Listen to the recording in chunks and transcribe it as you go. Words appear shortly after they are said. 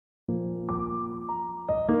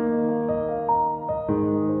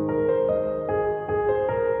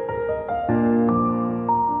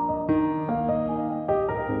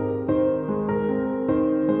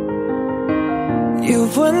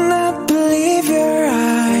would not believe your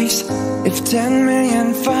eyes if 10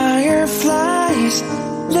 million fireflies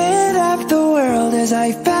lit up the world as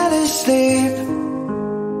I fell asleep.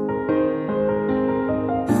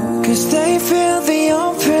 'Cause they fill the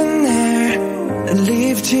open air and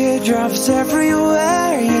leave teardrops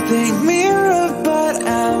everywhere. You think me rude, but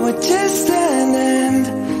I would just stand and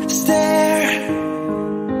stare.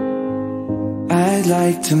 I'd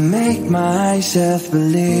like to make myself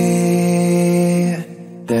believe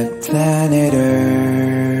that planet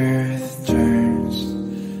Earth turns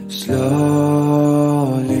slowly.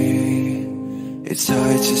 It's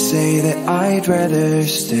hard to say that I'd rather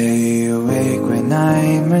stay awake when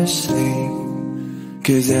I'm asleep,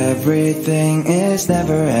 'cause everything is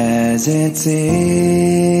never as it seems.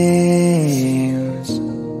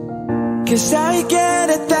 'Cause I get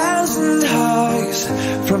 1,000 hugs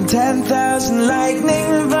from 10,000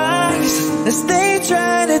 lightning bugs as they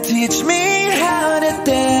try to teach me how to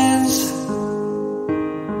dance.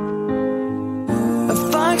 A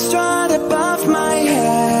foxtrot above my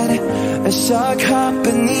head, a sock hop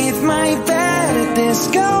beneath my bed, a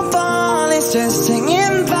disco ball is just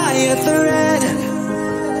hanging by a thread.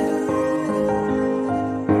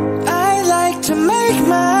 I like to make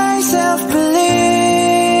myself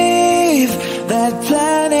believe that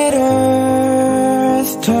planet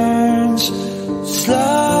Earth turns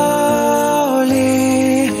slowly.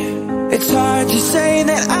 It's hard to say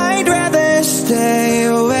that I'd rather stay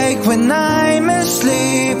awake when I'm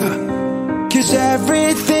asleep, 'cause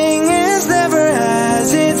everything is never as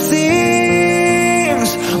it seems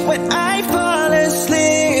when I fall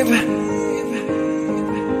asleep.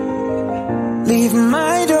 Leave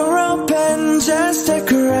my door open just a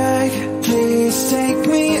crack. Please take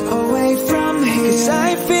me away from here, 'cause I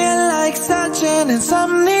feel like such an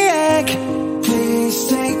insomniac. Please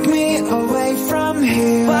take me away from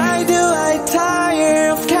here. Why do I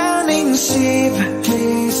tire of counting sheep?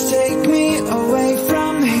 Please take me away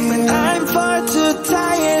from here, but I'm far too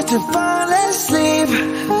tired to fall asleep.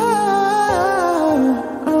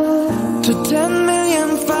 To 10 million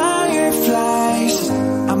fireflies,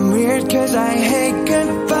 I'm weird 'cause I hate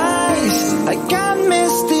goodbyes. I got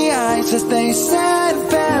misty eyes as they said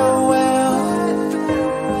farewell,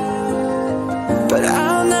 but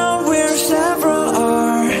I'll know where several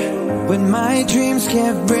are when my dreams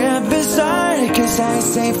get real bizarre, 'cause I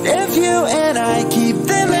saved a few and I keep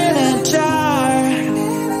them in a jar.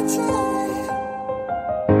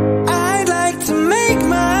 I'd like to make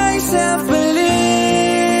myself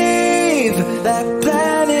believe that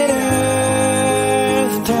planet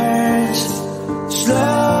Earth turns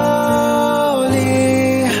slowly.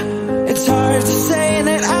 It's hard to say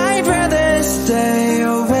that I'd rather stay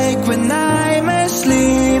awake when I'm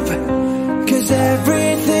asleep, 'cause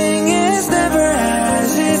everything is never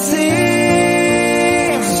as it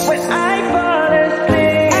seems when I fall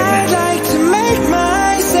asleep. I'd like to make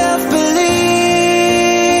myself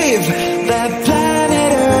believe that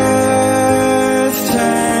planet Earth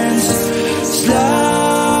turns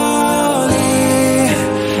slowly.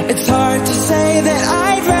 It's hard to say that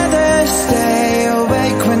I'd rather stay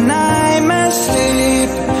awake when I'm asleep,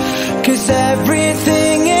 'cause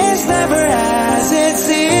everything is never as it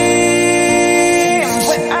seems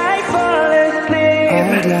when I fall asleep.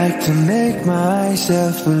 I'd like to make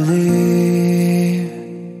myself believe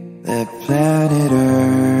that planet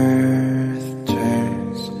Earth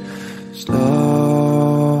turns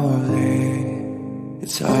slowly.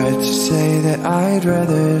 It's hard to say that I'd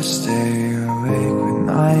rather stay awake when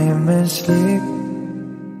I am asleep,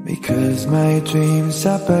 because my dreams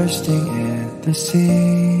are bursting at the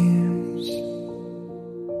seams.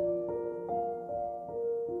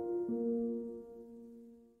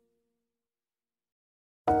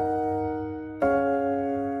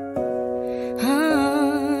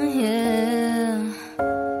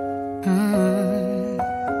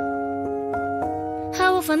 I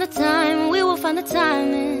will find the time, we will find the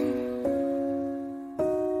timing,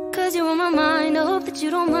 'cause you're on my mind, I hope that you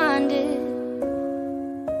don't mind it.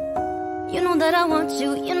 You know that I want you,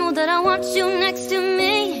 you know that I want you next to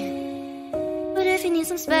me. But if you need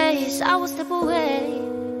some space, I will step away.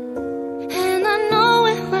 And I know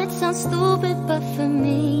it might sound stupid, but for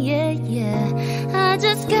me, yeah, yeah, I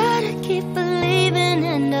just gotta keep believing.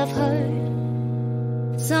 And I've heard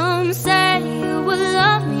some say you will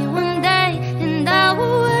love me one day, and I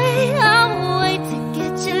will wait to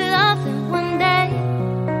get your loving one day.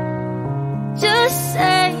 Just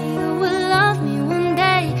say you will love me one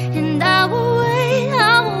day, and I will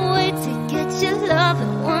wait to get your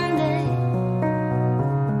loving one day.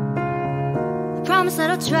 I promise that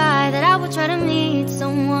I'll try, that I will try to meet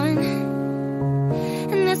someone,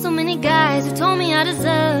 and there's so many guys who told me I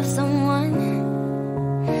deserve someone.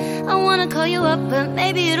 I wanna call you up, but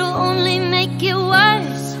maybe it'll only make it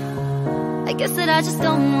worse. I guess that I just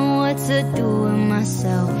don't know what to do with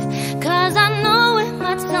myself. Cause I know it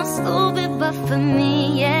might sound stupid, but for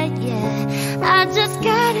me, yeah, yeah, I just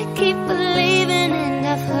gotta keep believing, and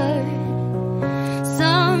I've heard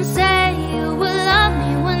some say you will love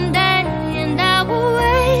me one day, and I will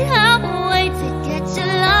wait to get your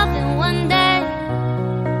loving one day.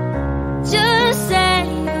 Just say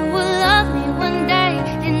you will love me one day,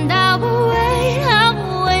 and I will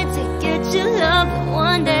wait to get your loving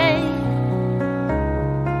one day.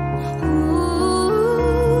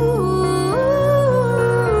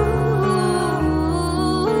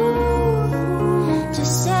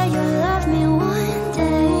 Just say you love me one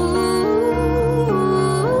day.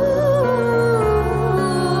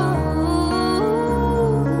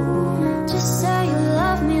 Just say you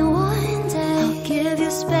love me one day. I'll give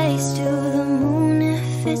you space to the moon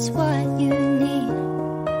if it's what you need.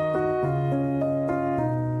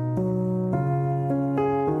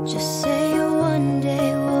 Just say you one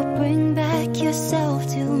day will bring back yourself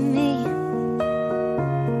to me.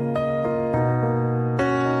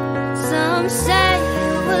 Some say you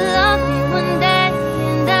will love me one day,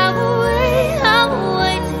 and I will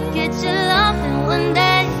wait to get your loving one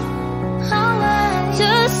day.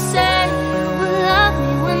 Just say you will love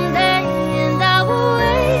me one day, and I will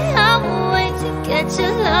wait to get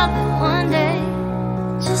your loving one day.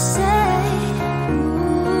 Just say,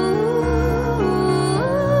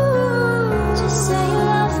 just say you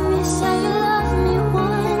love me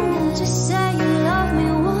one day. Just say you love me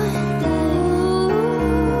one day.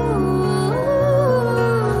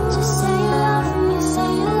 Just say you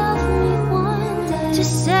love me one day.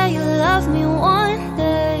 Just say you love me one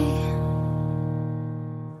day.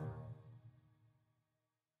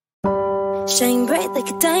 Shine bright like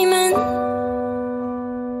a diamond.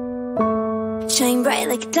 Shine bright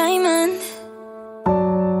like a diamond.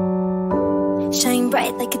 Shine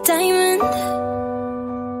bright like a diamond.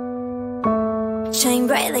 Shine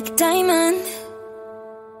bright like a diamond.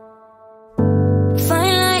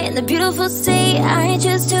 Fine light in the beautiful sea. I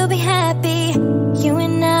choose to be happy. You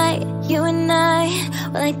and I,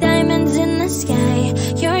 we're like diamonds in the sky.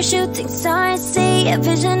 You're a shooting star, I see a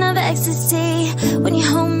vision of ecstasy. When you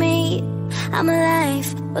hold me, I'm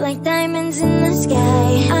alive. We're like diamonds in the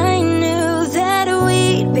sky. I knew that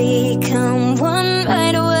we'd become one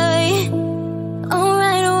right away. Oh,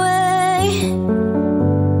 right away.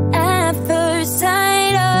 At first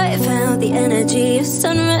sight, I felt the energy of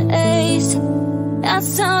sun rays. I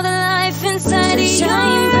saw the life inside of you.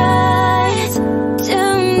 Shine bright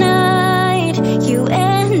tonight, you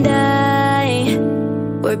and I.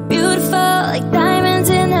 We're beautiful like diamonds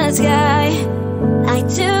in the sky. I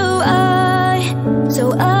do,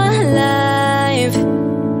 so alive.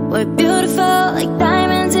 We're beautiful like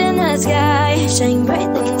diamonds in the sky. Shine bright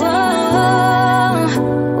like a diamond.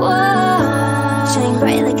 Whoa. Shine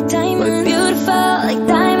bright like a diamond. We're beautiful like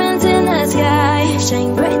diamonds in the sky.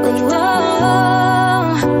 Shine bright like a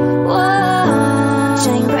diamond. Whoa.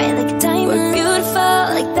 Shine bright like a diamond. We're beautiful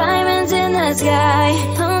like diamonds in the sky.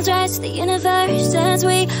 Palms rise to the universe as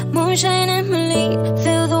we moonshine and believe.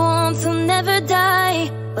 Feel the warmth, we'll never die.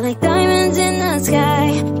 We're like diamonds in the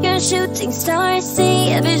sky. You're a shooting star, I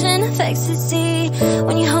see a vision of ecstasy.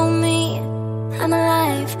 When you hold me, I'm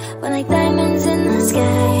alive. We're like diamonds in the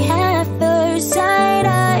sky. At first sight,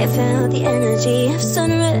 I felt the energy of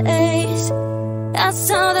sun rays. I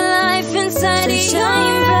saw the life inside of you.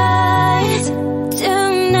 Shine bright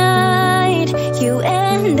tonight, you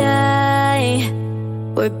and I.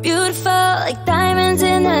 We're beautiful like diamonds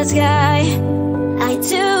in the sky. I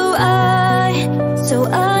do, so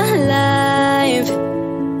alive.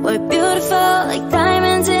 We're beautiful like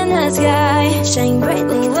diamonds in the sky. Shine bright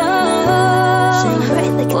like a diamond. Shine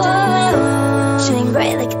bright like a diamond. Shine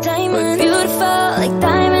bright like a diamond. We're beautiful like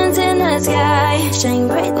diamonds in the sky. Shine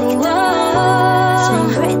bright like a diamond. Shine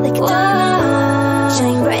bright like a diamond.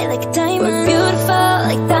 Shine bright like a diamond. We're beautiful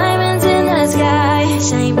like diamonds in the sky.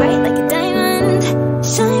 Shine bright like a diamond.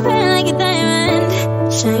 Shine bright like a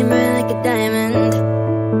diamond. Shine bright like a diamond.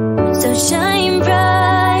 So shine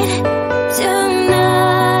bright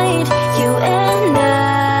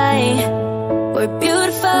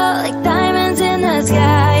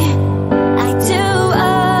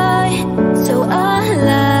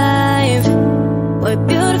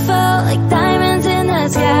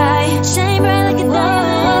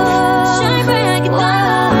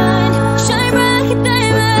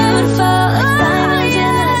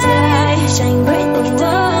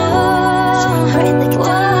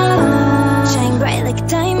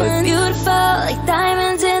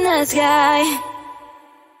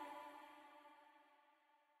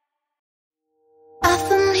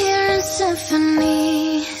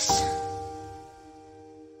symphonies.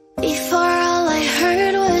 Before all I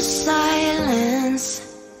heard was silence,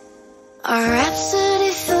 a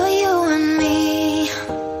rhapsody for you and me.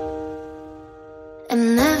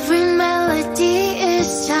 And every melody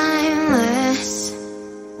is timeless.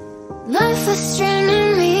 Life was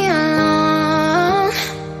straining me along.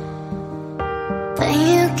 Then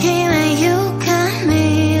you came and you cut me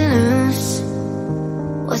loose.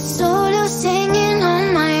 Was solo singing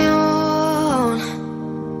on my own.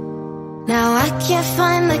 Now I can't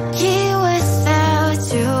find the key without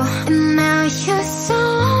you. And now your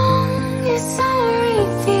song is on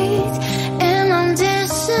repeat, and I'm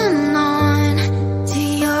dancing on to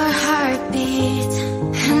your heartbeat.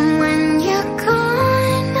 And when you're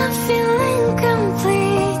gone, I feel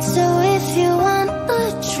incomplete. So if you want the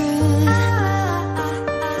truth,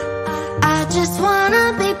 I just wanna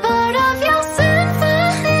be part of your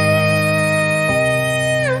symphony.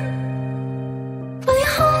 Will you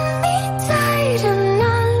hold me tight and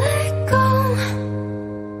not let go?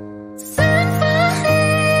 Symphony,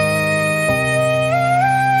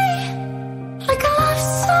 like a love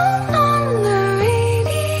song on the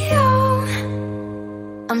radio.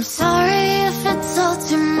 I'm sorry if it's all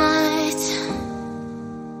too much.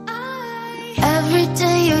 Every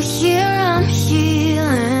day you're here, I'm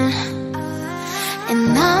healing. And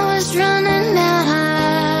I was running out of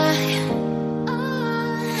light.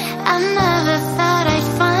 I never thought I'd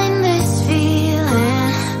find this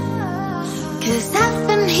feeling, 'cause I've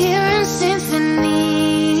been hearing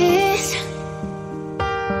symphonies.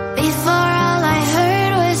 Before all I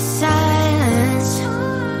heard was silence,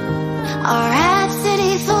 a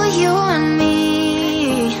rhapsody for you and me.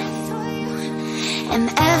 And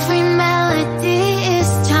every melody is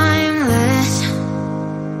timeless.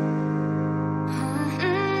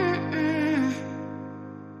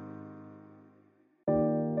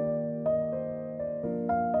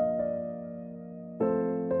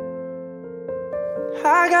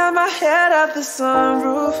 I got my head out the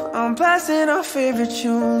sunroof, I'm blasting our favorite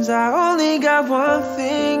tunes. I only got one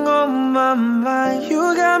thing on my mind. You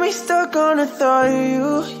got me stuck on the thought of you.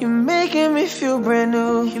 You're making me feel brand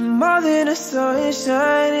new. You're more than the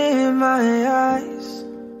sunshine in my eyes.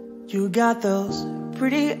 You got those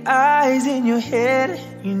pretty eyes in your head,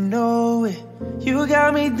 you know it. You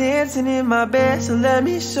got me dancing in my bed, so let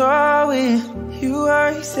me show it. You are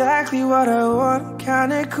exactly what I want,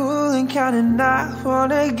 kinda cool and kinda not.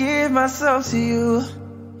 Wanna give myself to you.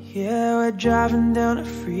 Yeah, we're driving down the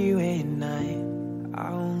freeway at night. I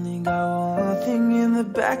only got one thing in the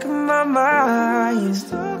back of my mind.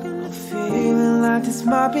 I'm feeling like this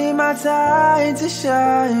might be my time to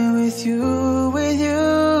shine with you, with you,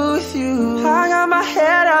 with you. I got my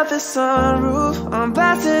head out the sunroof, I'm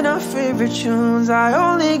blasting our favorite tunes. I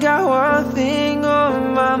only got one thing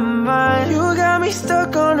on my mind. You got me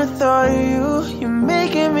stuck on the thought of you. You're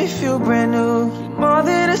making me feel brand new. You're more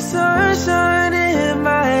than the sunshine in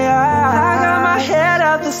my eyes. I got my head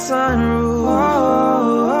out the sunroof.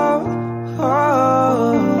 Oh, oh,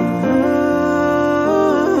 oh.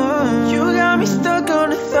 You got me stuck on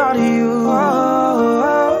the thought of you. Oh,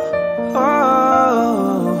 oh,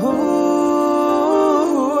 oh.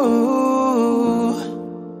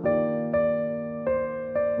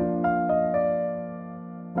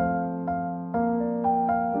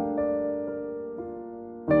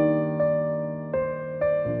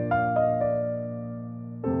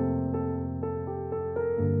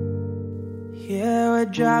 Yeah,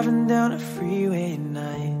 we're driving down the freeway at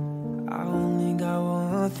night. I only got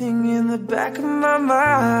one thing in the back of my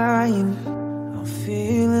mind. I'm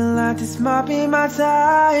feeling like this might be my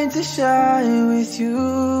time to shine with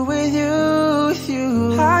you, with you, with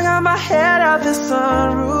you. I got my head out the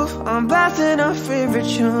sunroof, I'm blasting our favorite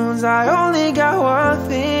tunes. I only got one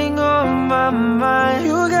thing on my mind.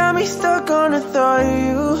 You got me stuck on the thought of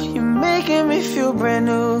you. You're making me feel brand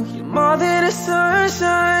new. You're more than the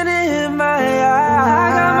sunshine in my eyes. I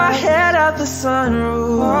got my head out the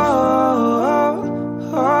sunroof. Oh,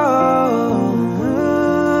 oh, oh.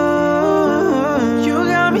 You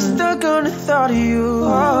got me stuck on the thought of you. Oh,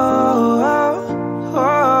 oh, oh,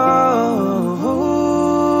 oh.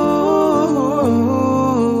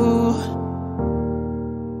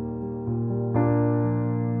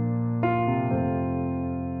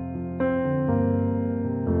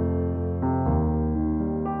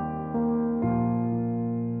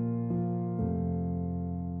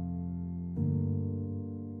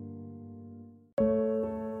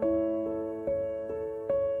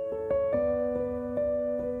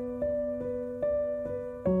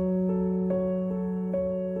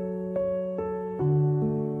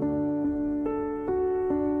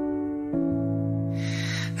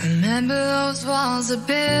 Remember those walls are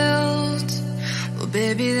built? Well,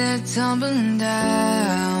 baby, they're tumbling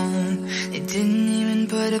down. They didn't even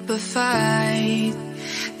put up a fight.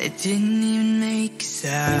 They didn't even make a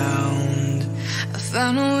sound. I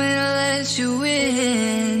found a way to let you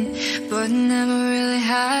in, but never really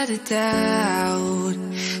had a doubt.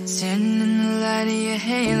 Standing in the light of your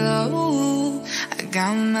halo, I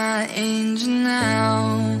got my angel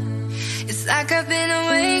now. It's like I've been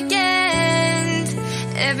awakened.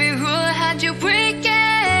 Every rule I had you breaking.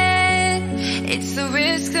 It's the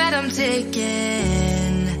risk that I'm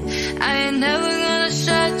taking. I ain't never gonna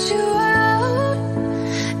shut you out.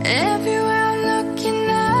 Everywhere I'm looking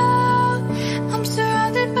now, I'm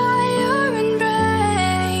surrounded by your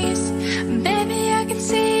embrace. Baby, I can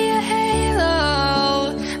see your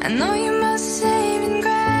halo. I know you must save in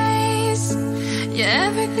grace. You're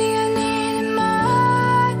everything I need in my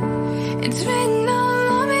heart. It's written all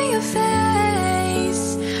over your face.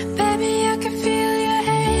 Baby, I can feel your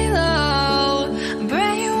halo.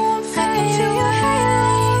 Pray you won't fade. I can feel your halo.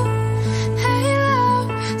 Halo,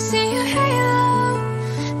 see your halo.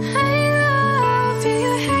 Halo, feel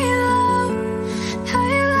your halo.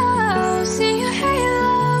 Halo, see your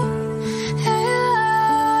halo. Halo,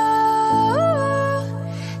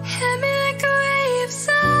 hit me like a ray of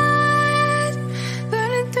sun,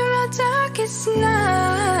 burning through my darkest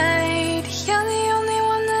night. You're the only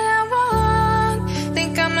one that I want.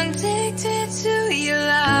 Think I'm addicted to your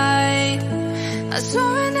light. I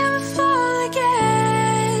swore I'd never fall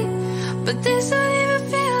again, but this don't even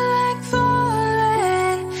feel like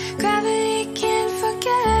falling. Gravity can't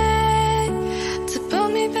forget to pull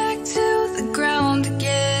me back to the ground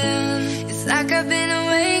again. It's like I've been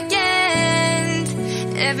awakened.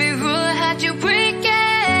 Every rule I had you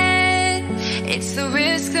breaking. It's the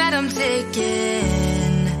risk that I'm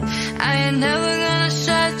taking. I ain't never gonna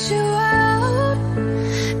shut you out.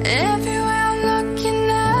 Everywhere I'm looking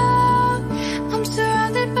now, I'm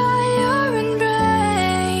surrounded by your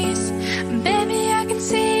embrace. Baby, I can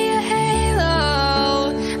see your halo.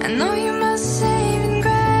 I know you must save in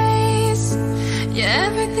grace. You're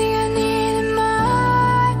everything I need in my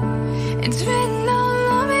heart. It's written all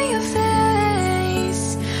over your face.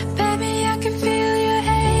 Baby, I can feel your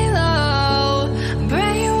halo.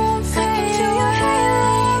 Pray you won't fade. I can feel your halo.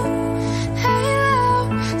 Halo,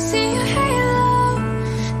 see your halo.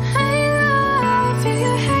 Halo, feel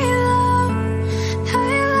your halo.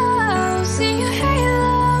 Halo, see your halo.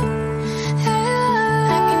 Halo,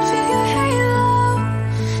 I can feel your halo.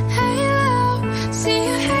 Halo, see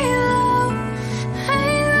your halo.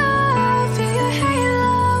 Halo, feel your halo.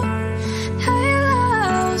 Halo,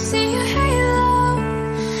 see your halo.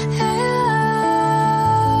 Halo.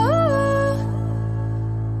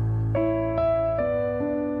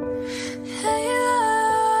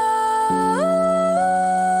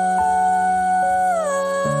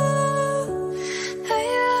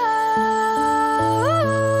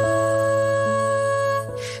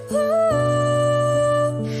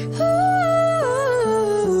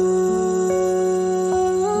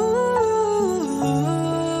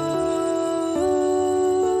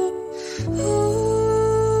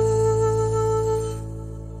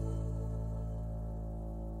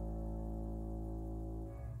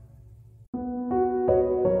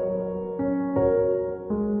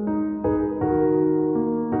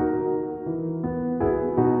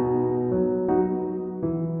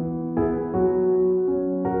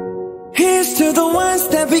 Here's to the ones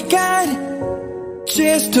that we got.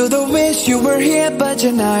 Cheers to the wish you were here but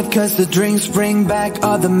you're not. 'Cause the drinks bring back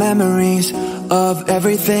all the memories of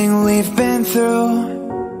everything we've been through.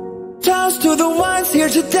 Toast to the ones here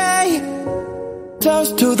today.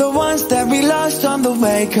 Toast to the ones that we lost on the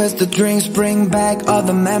way. 'Cause the drinks bring back all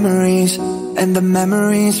the memories. And the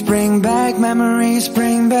memories bring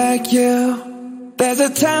back you. There's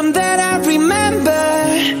a time that I remember,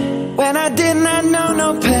 when I did not know no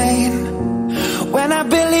pain, when I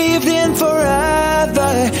believed in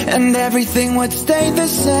forever and everything would stay the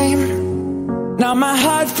same. Now my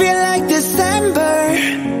heart feel like December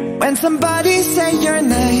when somebody say your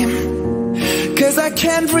name. 'Cause I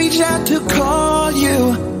can't reach out to call you,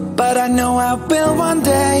 but I know I will one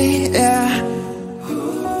day, yeah.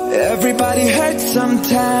 Everybody hurts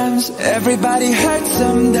sometimes, everybody hurts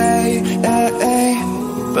someday, yeah, yeah.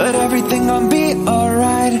 But everything gon' be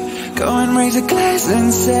alright. Go and raise a glass and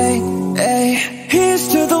say, hey. Here's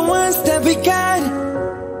to the ones that we got.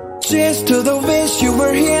 Cheers to the wish you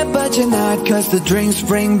were here but you're not. 'Cause the drinks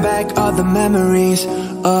bring back all the memories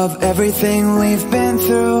of everything we've been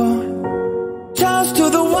through. Toast to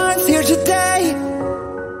the ones here today.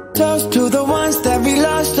 Toast to the ones that we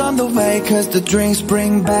lost on the way, 'cause the drinks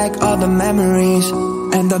bring back all the memories.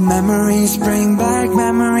 And the memories bring back, yeah.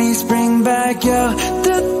 Memories bring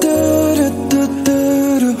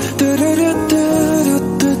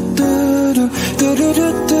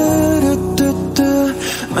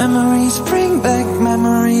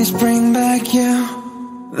back you.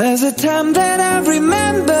 There's a time that I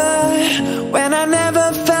remember when I never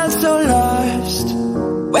felt so lost,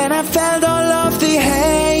 when I felt all of the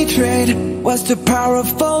hatred was too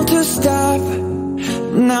powerful to stop.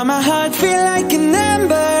 Now my heart feels like an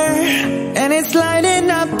ember, and it's lighting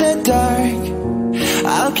up the dark.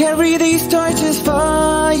 I'll carry these torches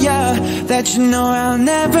for ya, that you know I'll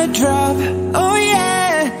never drop. Oh yeah.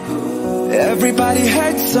 Everybody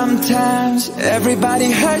hurts sometimes, everybody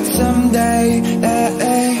hurts someday,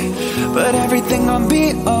 but everything gon' be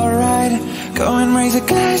alright. Go and raise a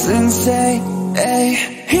glass and say, hey.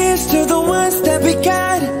 Here's to the ones that we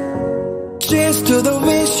got. Cheers to the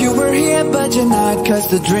wish you were here but you're not, 'cause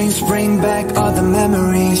the drinks bring back all the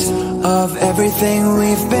memories of everything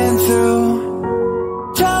we've been through.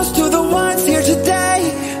 Toast to the ones here today.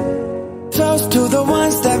 Toast to the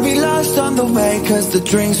ones that we lost on the way, 'cause the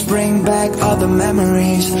drinks bring back all the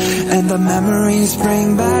memories. And the memories bring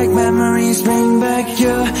back you. Memories bring back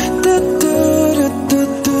you.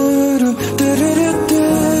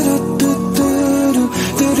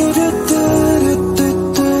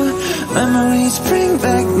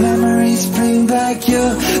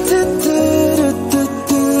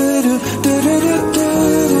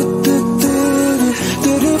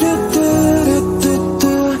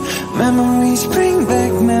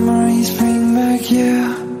 Memories bring back you.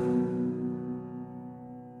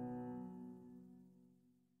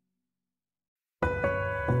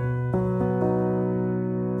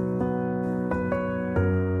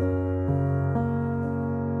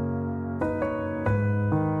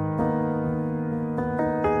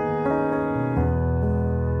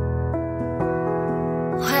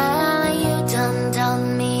 Well, you done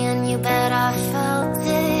me and you bet I felt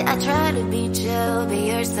it. I tried to be chill, but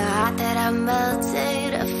you're so hot that I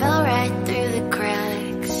melted. I fell right through the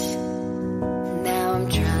cracks. Now I'm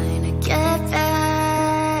trying to get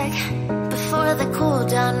back. Before the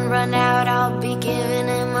cooldown run out, I'll be giving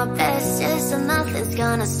it my best. Yes, and nothing's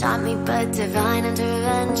gonna stop me but divine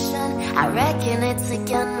intervention. I reckon it's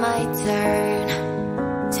again my turn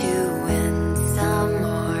to win some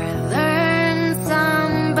or learn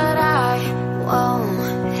some, but I won't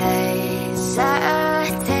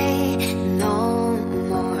hesitate no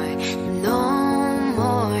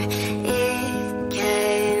more. It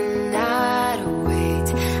cannot wait.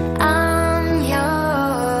 I'm yours.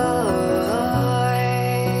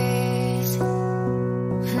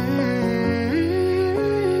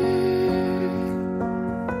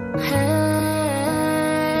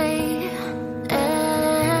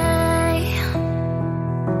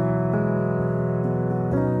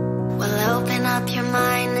 Well, open up your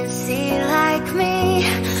mind and see like me.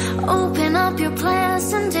 Open up your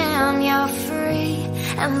plans and damn, you're free.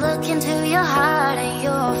 And look into your heart and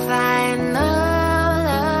you'll find love.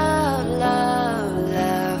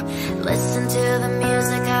 Listen to the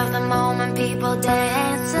music of the moment, people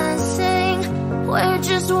dance and sing. We're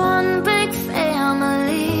just one big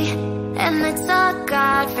family, and it's our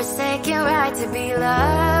God-forsaken right to be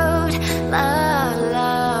loved.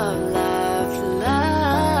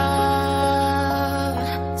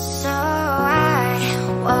 So I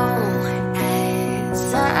won't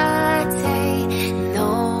hesitate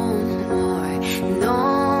no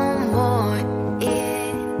more.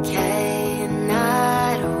 It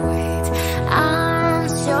cannot wait. I'm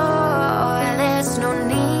sure there's no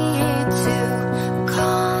need to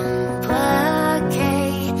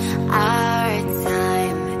complicate. Our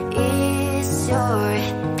time is short.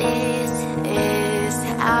 This is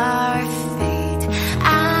our fate.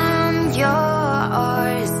 I'm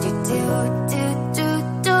yours.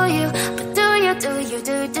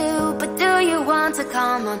 But do you want to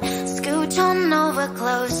come on? Scooch on over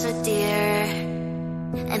closer, dear,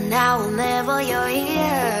 and I will nibble your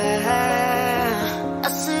ear. A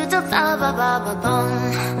suit of ba-ba-ba-ba-bum.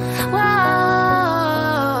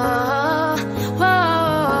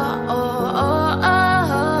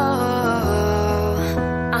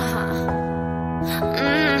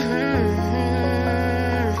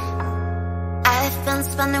 I've been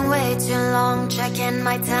spending way too long checking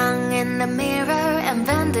my tongue in the mirror and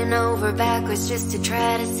bending over backwards just to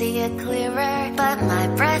try to see it clearer. But my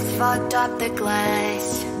breath fogged up the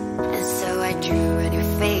glass, and so I drew on your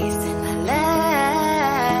face and I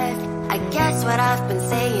left. I guess what I've been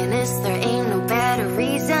saying is there ain't no better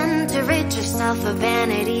reason to rid yourself of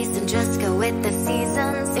vanities and just go with the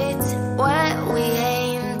seasons. It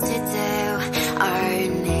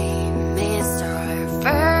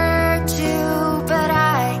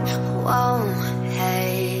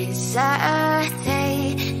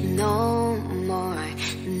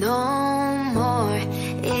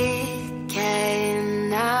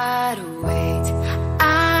gotta wait.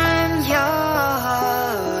 I'm yours.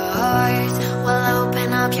 Well,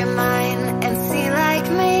 open up your mind and see like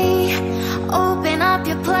me. Open up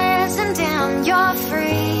your plans and damn, you're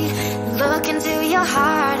free. Look into your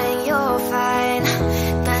heart and you'll find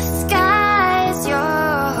the sky's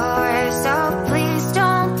yours. So please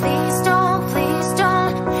don't, please don't, please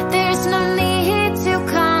don't. There's no need to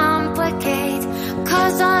complicate,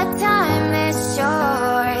 'cause our time is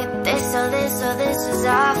short. This is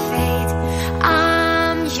our fate.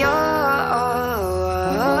 I'm yours.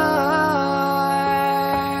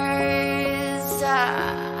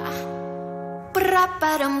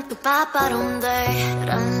 Ba-da-ba-dum, ba-ba-dum,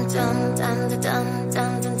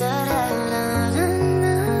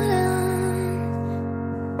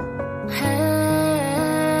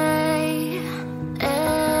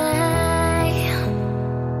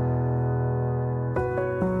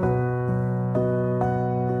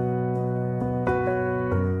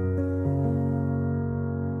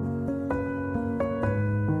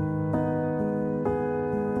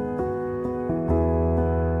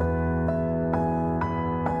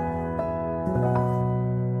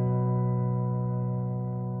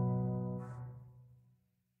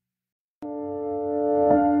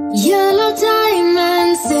 Yellow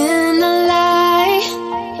diamonds in the light,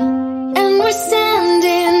 and we're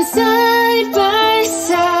standing side by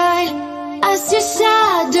side as your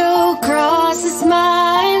shadow crosses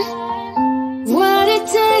mine. What it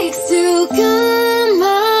takes to come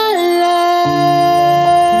alive.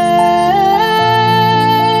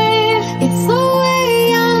 It's the way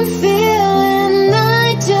I'm feeling, I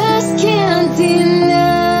just can't deny.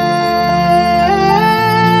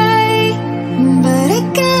 But I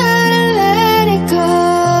gotta let it go.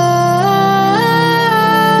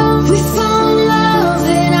 We found love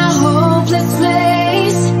in a hopeless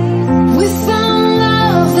place. We found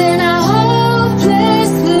love in a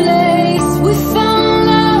hopeless place. We found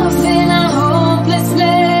love in a hopeless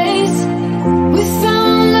place. We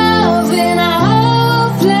found love in a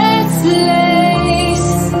hopeless place.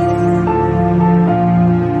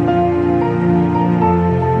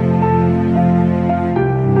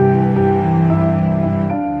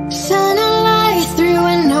 Shine a light through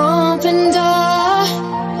an open door.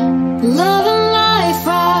 Love and life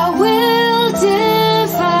I will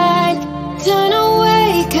divide. Turn away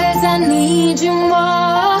 'cause I need you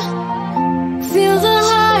more. Feel the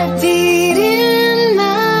heartbeat in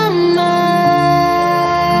my mind.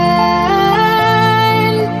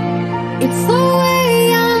 It's the way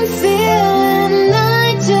I'm feeling, I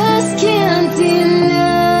just can't deny.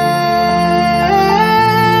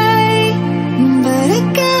 But I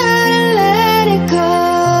gotta let it go.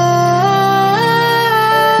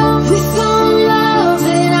 We found love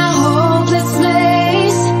in a hopeless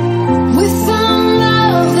place. We found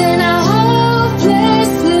love in a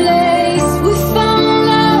hopeless place. We found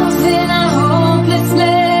love in a hopeless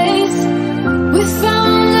place. We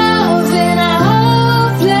found love in a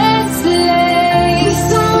hopeless place.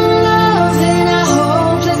 We found love in a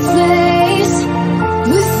hopeless place.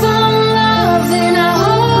 We found love in a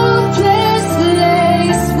hopeless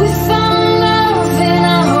place. We found love in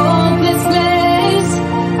a hopeless place.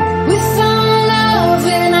 We found love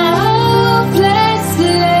in a hopeless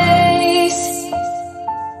place.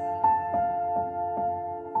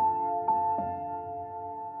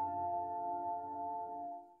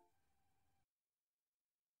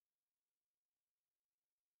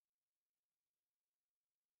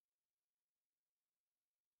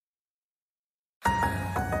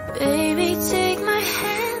 Baby, take my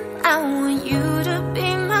hand. I want you to be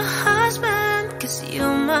my husband, 'cause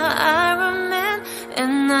you're my Iron Man,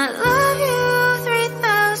 and I love you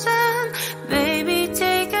 3000. Baby,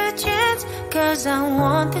 take a chance, 'cause I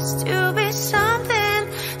want this to be something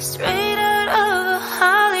straight out of a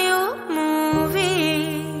Hollywood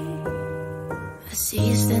movie. I see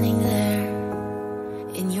you standing there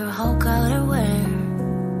in your Hulk outerwear,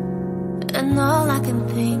 and all I can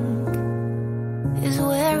think is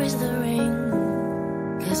where is the ring?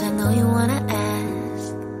 'Cause I know you wanna ask.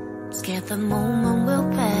 Scared the moment will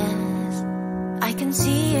pass. I can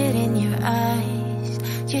see it in your eyes.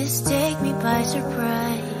 Just take me by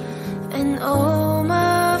surprise. And oh,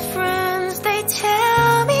 my friend,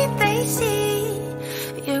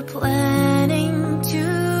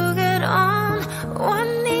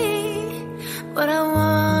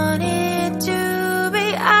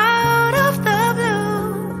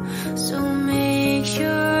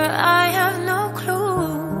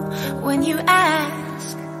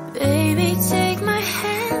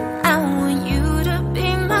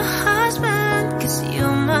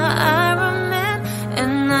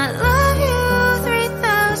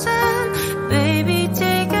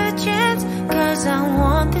 'cause I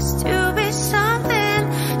want this to be something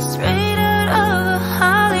straight out of a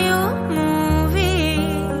Hollywood movie.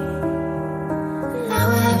 Now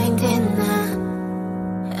we're having dinner,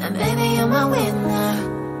 and baby you're my winner.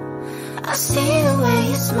 I see the way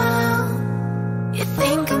you smile, you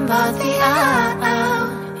think about the hour.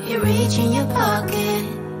 You reach in your pocket,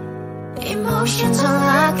 emotions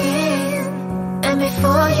unlocking, and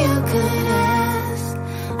before you could ask,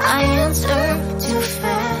 I answered too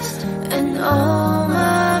fast. And all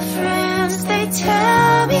my friends, they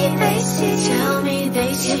tell me they see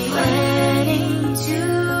you're planning to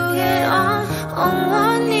get on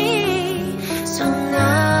one knee. So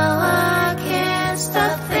now I can't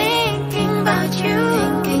stop thinking about you.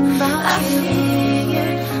 I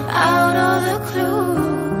figured out all the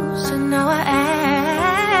clues, so now I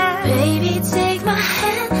ask, baby take my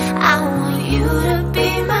hand, I want you to be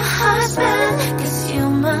my husband, 'cause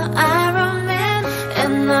you're my Iron Man,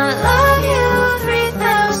 and I love you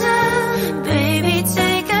 3000. Baby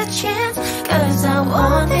take a chance, 'cause I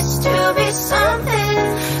want this to be something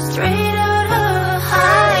straight out of a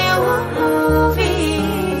Hollywood movie.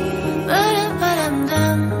 But I'm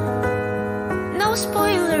done, no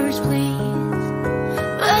spoilers please.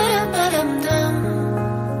 But I'm done,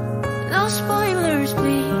 no spoilers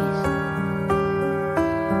please.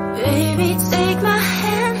 Baby take my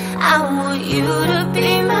hand, I want you to be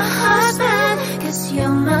my husband, 'cause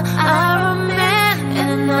you're my Iron Man,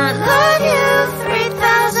 and I love you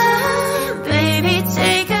 3000. Baby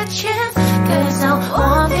take a chance, 'cause I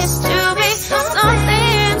want this to be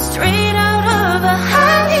something straight out of a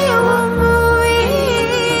Hollywood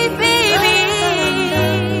movie. Baby,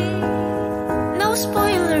 no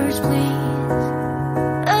spoilers please.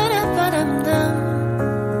 But I'm done,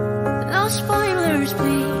 no spoilers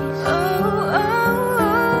please. Oh, oh,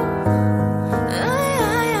 oh.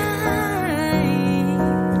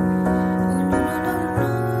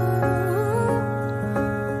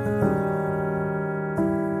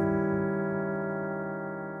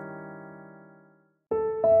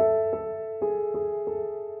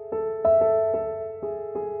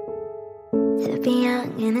 To be young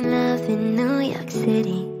and in love in New York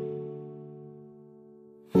City,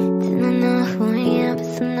 to not know who I am, but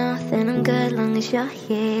to know that I'm good long as you're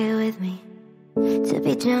here with me. To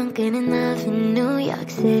be drunk and in love in New York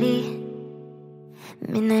City,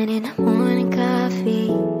 midnight in the morning coffee,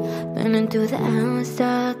 burning through the hours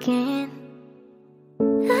talking.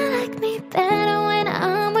 I like me better when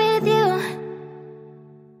I'm with you.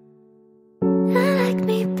 I like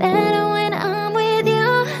me better when I'm with you.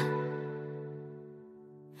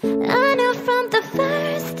 I knew from the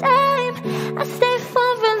first time I stayed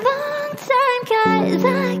for a long time, 'cause I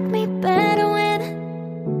like me better when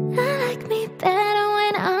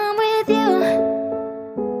I'm with you.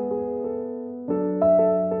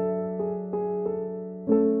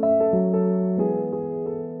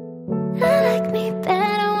 I like me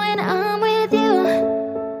better when I'm with you.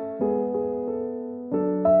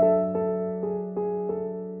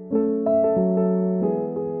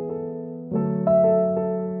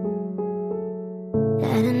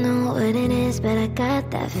 I don't know what it is, but I got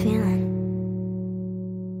that feeling.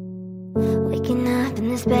 Waking up in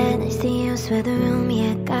this bed next to you, swear the room,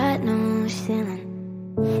 yeah, got no ceiling.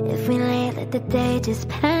 If we lay, let the day just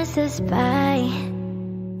pass us by.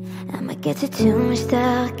 I might get to too much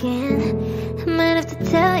talking, I might have to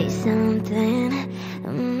tell you something.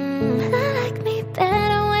 I like me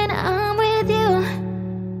better when I'm with you.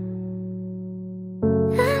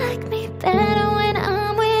 I like me better when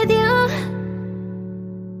I'm with you.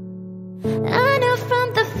 I knew from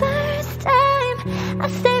the first time I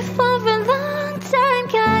stayed for a long time,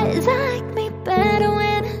 'cause I like me better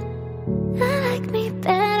when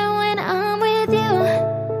I'm with you.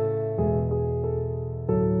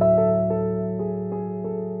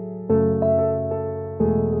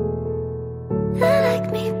 I like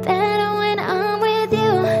me better when I'm with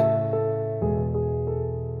you.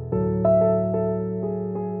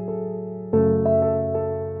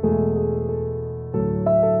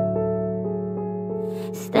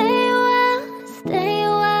 Stay a while, stay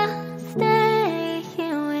a while, stay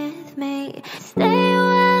here with me. Stay a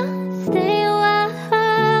while, stay a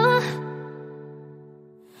while.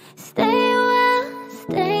 Stay a while,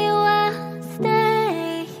 stay a while,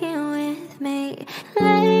 stay here with me.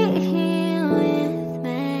 Lay here with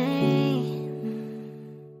me.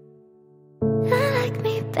 I like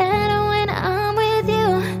me better when I'm with you.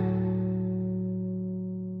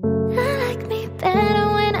 I like me better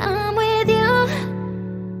when I'm with you.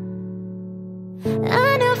 I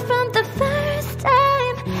knew from the first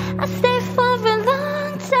time I stayed for a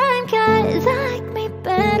long time, 'cause I like me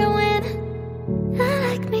better when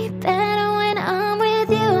I'm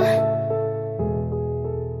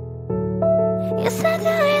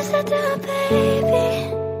do, baby.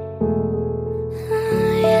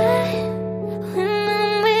 Oh, yeah. When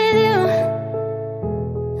I'm with you,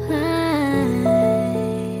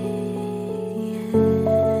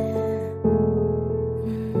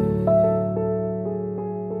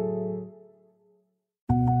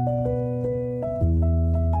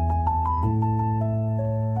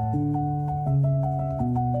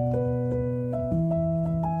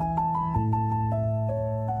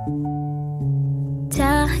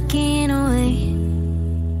 talking away.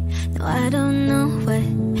 No, I don't know what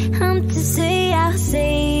I'm to say, I'll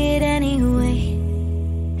say it anyway.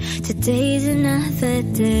 Today's another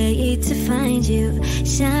day to find you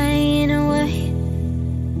shining away.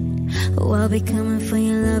 Oh, I'll be coming for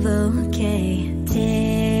your love, okay.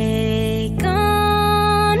 Take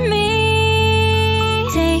on me,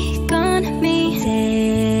 take on me,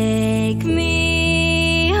 take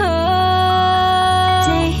me home.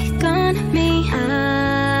 Take on me,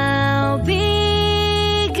 I'll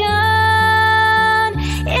be gone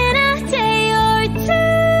in a day or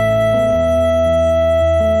two.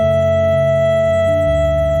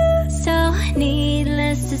 So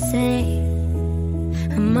needless to say,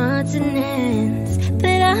 I'm odds and ends,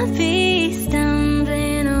 but I'll be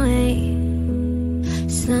stumbling away.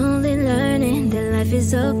 Slowly learning that life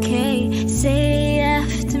is okay. Say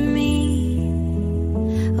after me,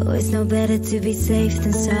 oh, it's no better to be safe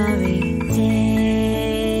than sorry.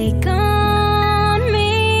 Take on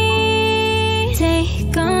me,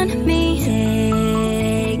 take on me,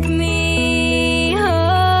 take me home.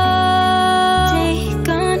 Take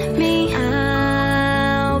on me,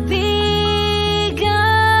 I'll be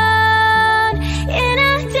gone in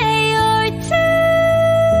a day or two.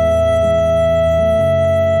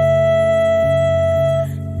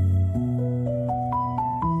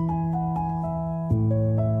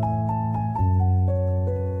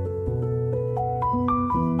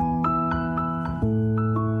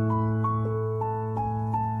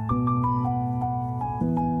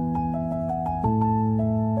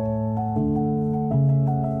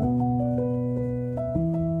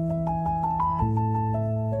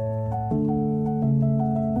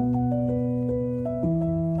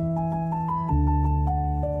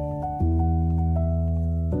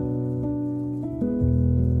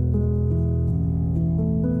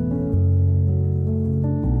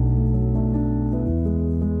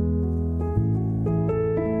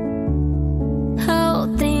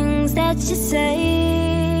 Oh, things that you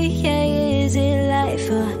say, yeah, is it life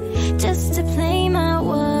or just to play my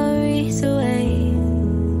worries away?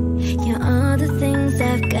 You're all the things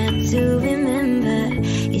I've got to remember.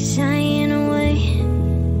 You're shying away.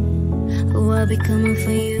 Oh, I'll be coming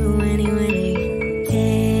for you anyway.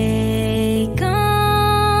 Take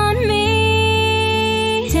on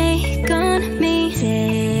me, take on me,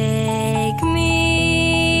 take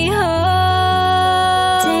me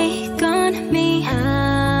home. Take on me,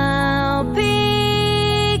 I'll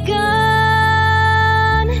be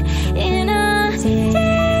gone in a day.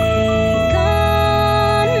 Take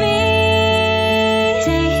on me,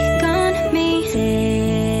 take on me,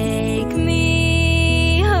 take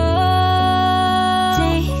me home.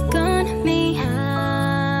 Take on me,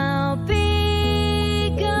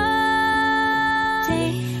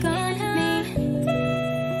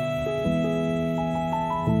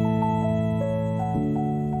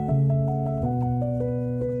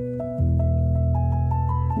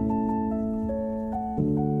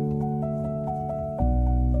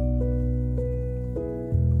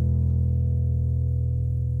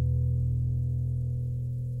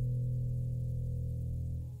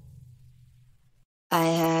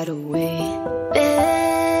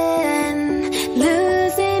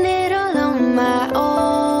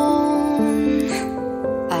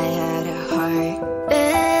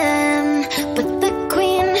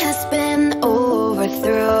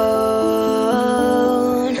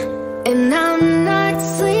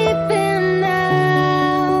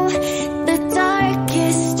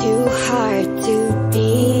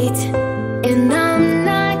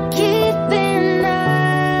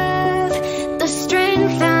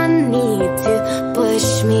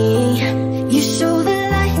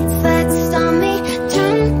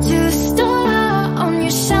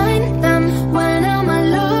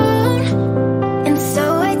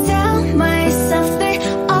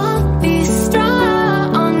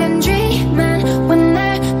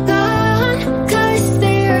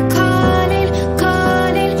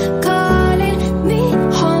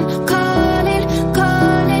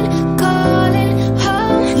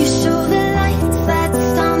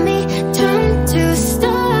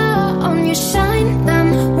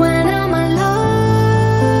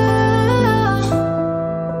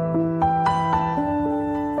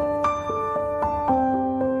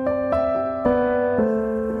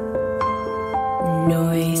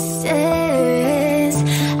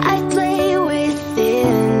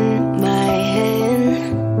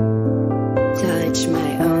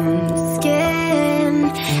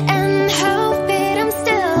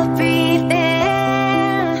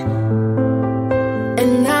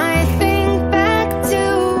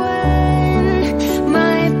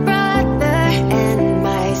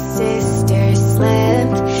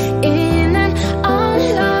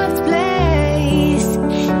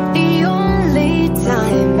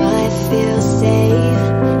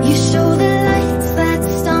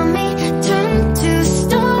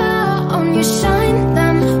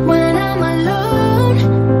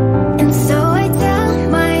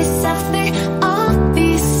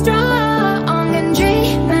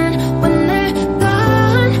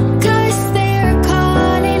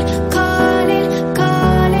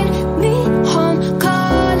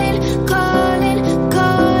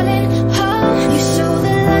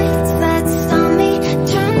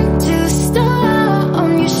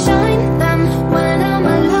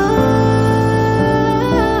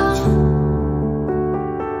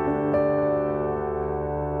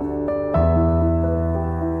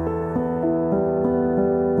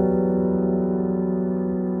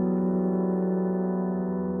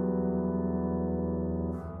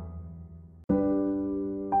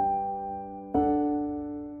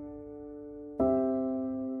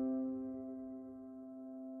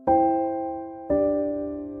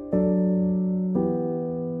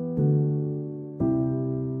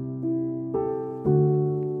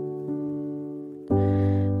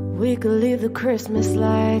 could leave the Christmas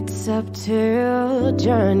lights up till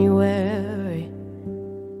January.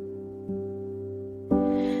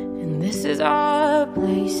 And this is our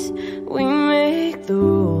place, we make the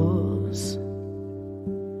rules.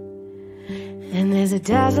 And there's a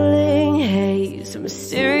dazzling haze, a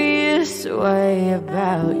mysterious way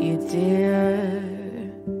about you, dear.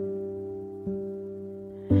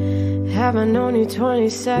 Have I known you 20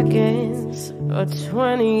 seconds or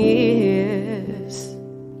 20 years?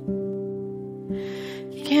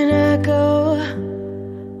 Can I go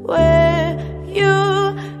where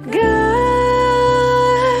you go?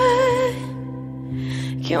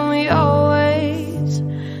 Can we always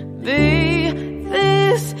be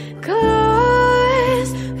this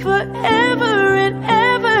close forever and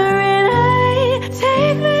ever? And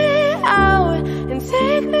take me out and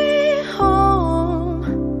take me home.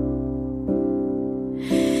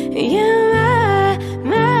 You're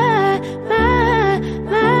my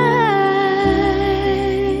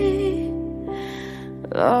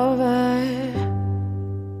lover.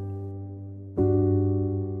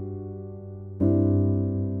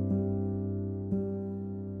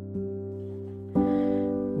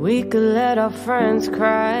 We could let our friends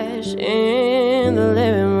crash in the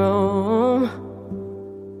living room.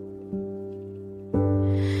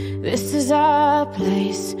 This is our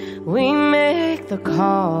place, we make the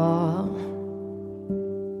call.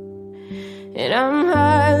 And I'm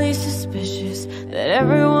highly suspicious that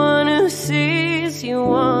everyone who sees you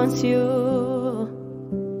wants you.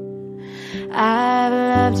 I've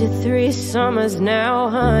loved you 3 summers now,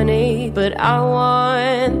 honey, but I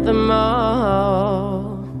want them all.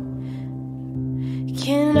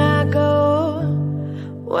 Can I go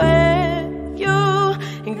where you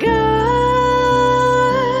go?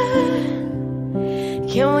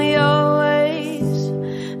 Can we always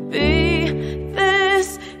be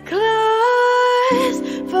this close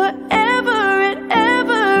forever and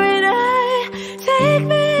ever? And take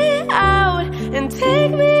me out and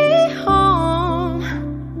take me home.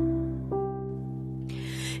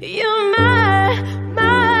 You're my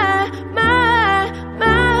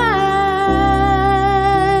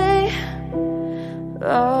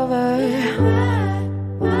lover.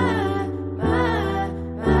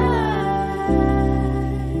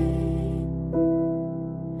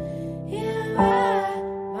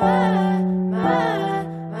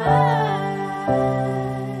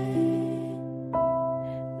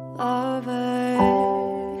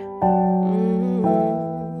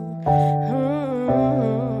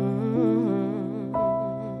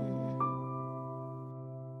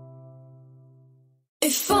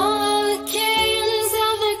 If all the kings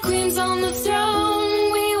have their queens on the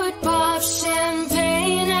throne, we would pop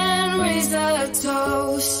champagne and raise a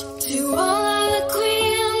toast to all of the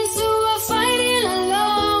queens who are fighting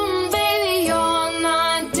alone. Baby, you're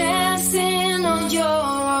not dancing on your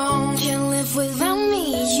own. Can't live without me,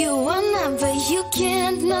 you wanna, but you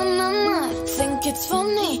can't, no. Think it's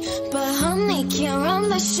funny, but honey, can't run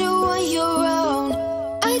the show on your own.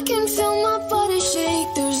 I can feel my body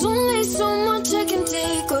shake, there's only so much I can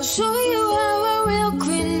take. I'll show you how a real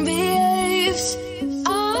queen behaves.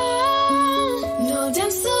 No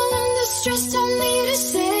damsel in distress, don't need to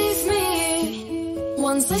save me.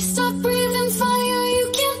 Once I stop breathing fire,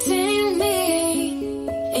 you can't tame me.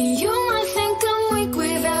 And you might think I'm weak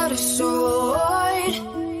without a sword,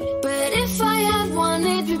 but if I had one,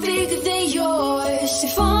 it'd be bigger than yours.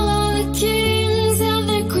 If all of the kings have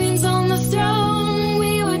their queens on the throne,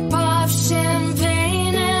 we would pop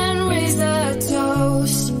champagne and raise a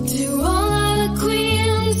toast to all of the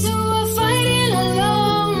queens who are fighting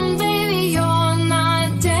alone. Baby, you're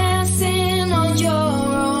not dancing on your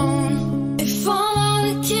own. If all of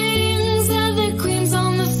the kings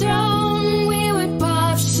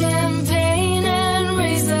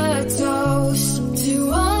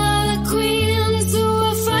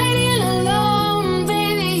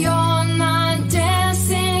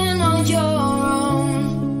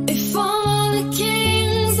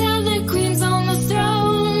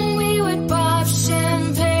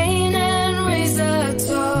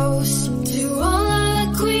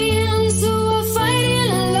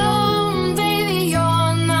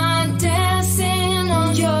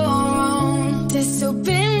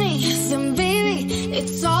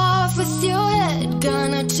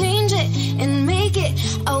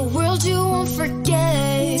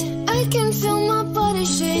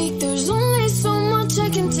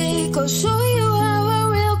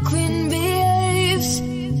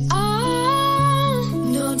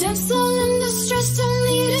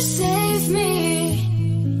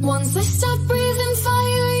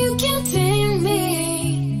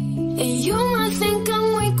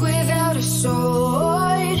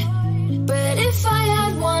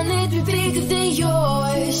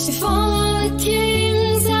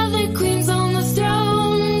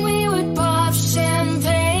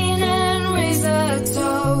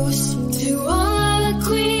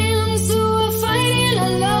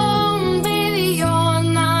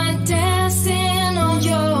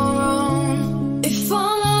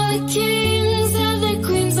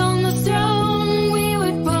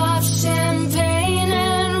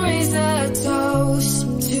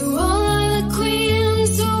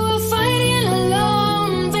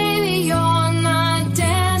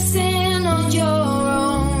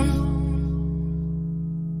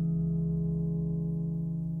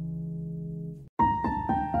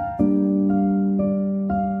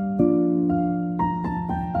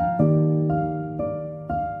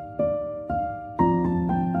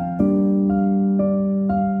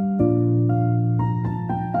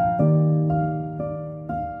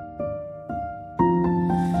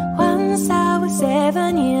was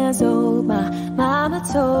 7 years old, my mama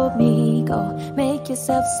told me, go make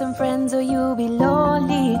yourself some friends or you'll be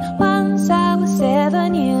lonely. Once I was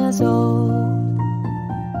 7 years old.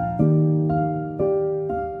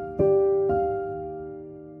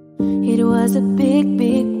 It was a big,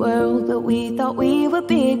 big world, but we thought we were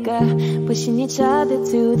bigger, pushing each other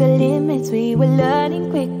to the limits. We were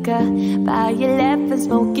learning quicker. By 11,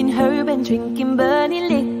 smoking herb and drinking burning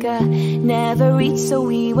liquor. Never reached, so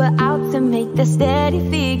we were out to make the steady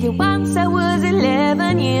figure. Once I was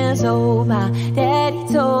 11 years old, my daddy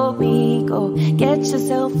told me, go get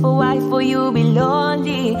yourself a wife or you'll be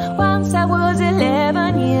lonely. Once I was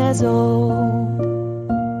 11 years old.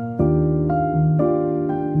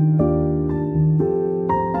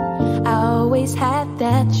 I always had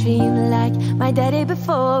that dream like my daddy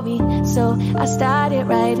before me. So I started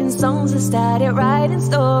writing songs, I started writing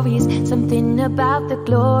stories. Something about the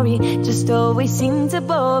glory just always seemed to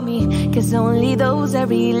bore me, 'cause only those I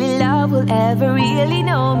really love will ever really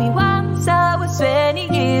know me. Once I was 20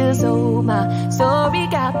 years old, my story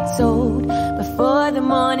got told before the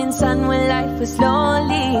morning sun when life was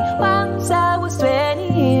lonely. Once I was 20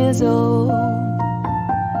 years old.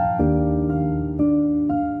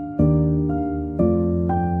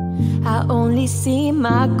 I only see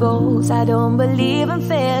my goals, I don't believe in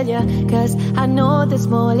failure, 'cause I know the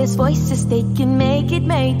smallest voices, they can make it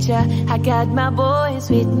major. I got my boys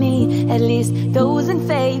with me, at least those in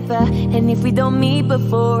favor. And if we don't meet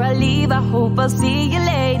before I leave, I hope I'll see you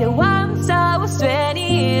later. Once I was 20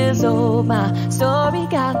 years old, my story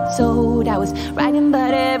got told. I was writing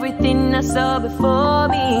about everything I saw before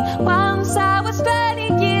me. Once I was 20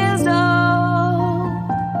 years old.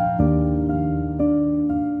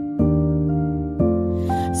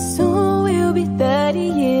 Soon we'll be 30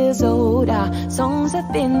 years old. Our songs have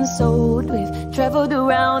been sold. We've traveled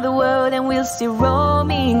around the world and we'll still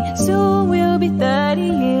roaming. Soon we'll be 30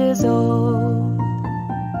 years old.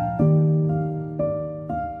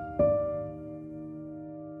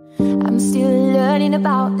 I'm still learning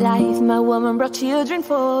about life. My woman brought children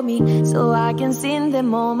for me, so I can sing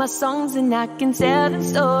them all my songs and I can tell them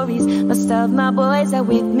stories. Most of my boys are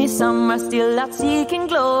with me, some are still out seeking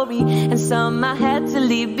glory, and some I had to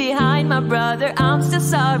leave behind. My brother, I'm still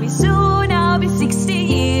sorry. Soon I'll be 60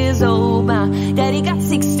 years old. My daddy got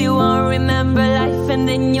 61. Remember life and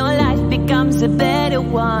then your life becomes a better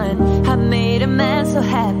one. I made a man so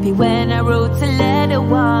happy when I wrote a letter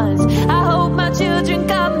once. I hope my children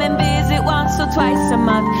come and visit once or twice a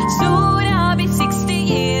month. Soon I'll be 60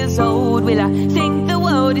 years old. Will I think the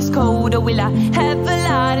world is cold, or will I have a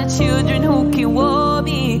lot of children who can warm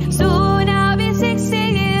me? Soon I'll be 60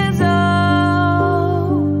 years old.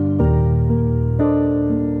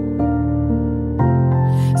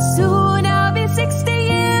 Soon I'll be 60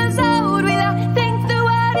 years old. Will I think the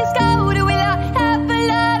world is cold, or will I have a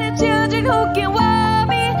lot of children who can warm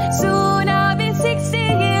me? Soon I'll be 60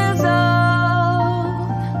 years old.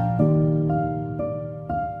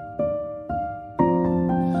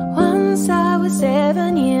 Once I was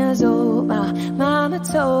 7 years old, my mama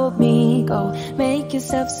told me, go make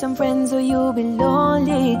yourself some friends or you'll be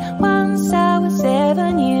lonely. Once I was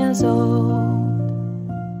 7 years old.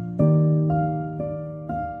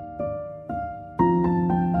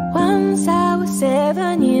 Once I was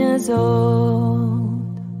 7 years old.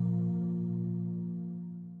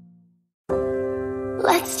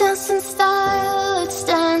 Let's dance in style, let's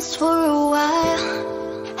dance for a while.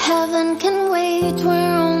 Heaven can wait,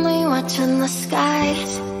 we're only watching the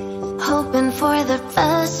skies. Hoping for the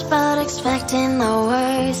best, but expecting the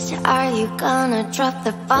worst. Are you gonna drop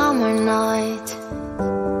the bomb or not?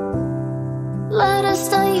 Let us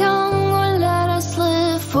die young or let us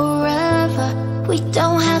live forever. We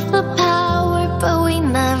don't have the power, but we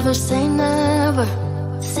never say never.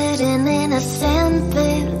 Sitting in a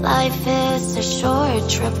sandpit, life is a short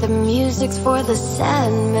trip. The music's for the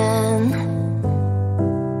sad men.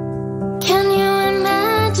 Can you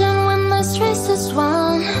imagine when this race is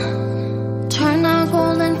won? Turn our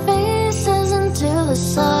golden faces into the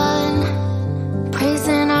sun.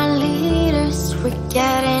 Praising our leaders, we're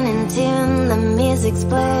getting in tune. The music's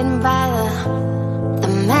played by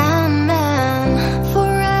the madman.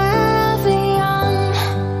 Forever young,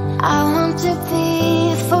 I want to be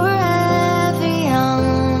forever young.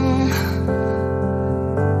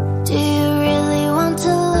 Do you really want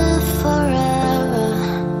to live forever?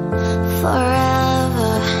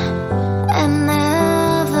 Forever and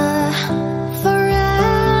ever.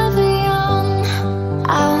 Forever young,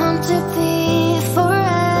 I want to be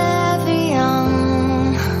forever young.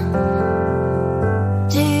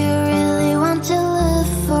 Do you really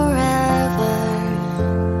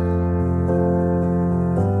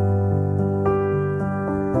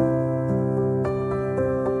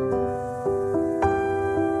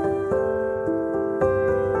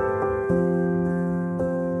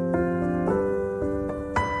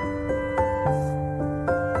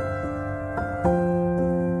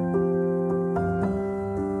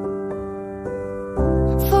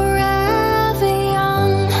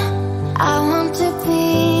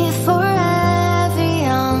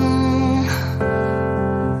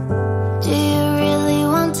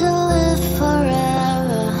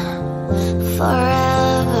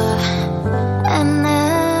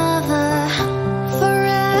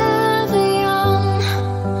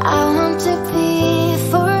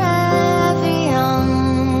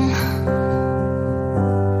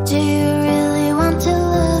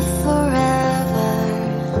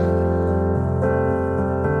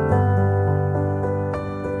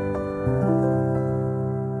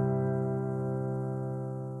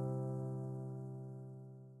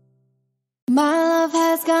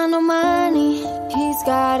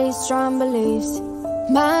his strong beliefs.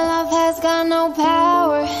 My love has got no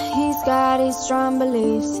power, he's got his strong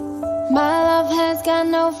beliefs. My love has got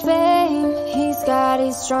no fame, he's got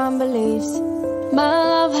his strong beliefs. My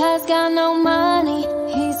love has got no money,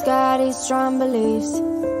 he's got his strong beliefs.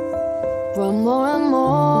 Want more and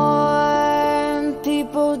more,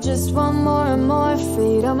 people just want more and more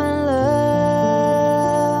freedom and love.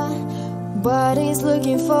 What he's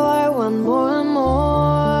looking for, want more and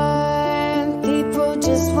more, people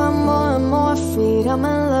just want more and more freedom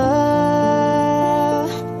and love.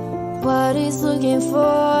 What he's looking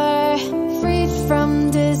for, freed from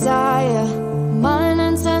desire, mind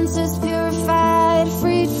and senses purified,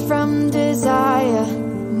 freed from desire,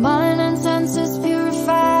 mind and senses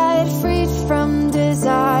purified, freed from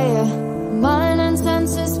desire, mind and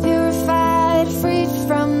senses purified, freed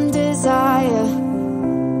from desire.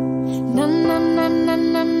 Na na na na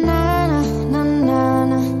na na na na na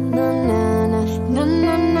na na na na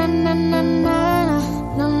na na na na.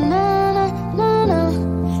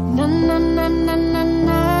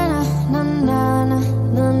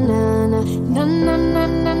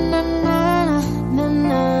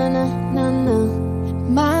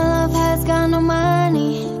 My love has got no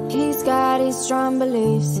money, he's got his strong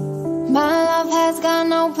beliefs. My love has got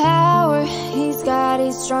no power, he's got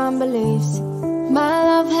his strong beliefs. My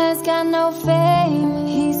love has got no fame,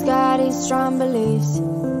 he's got his strong beliefs.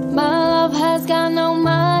 My love has got no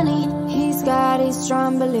money, he's got his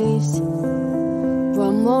strong beliefs.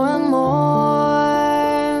 Want more and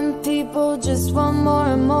more, people just want more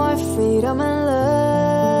and more freedom and love.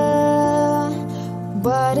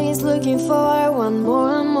 What he's looking for, want more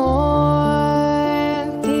and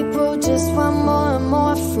more, people just want more and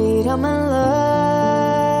more freedom and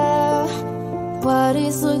love. What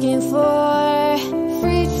he's looking for,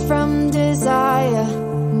 freed from desire,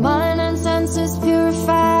 mind and senses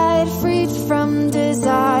purified, freed from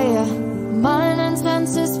desire, mind and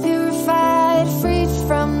senses purified, freed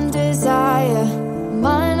from desire,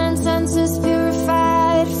 mind and senses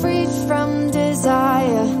purified, freed from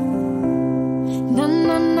desire. Na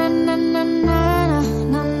na na na na na na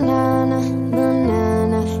na na na na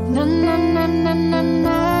na na na na na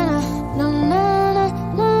na.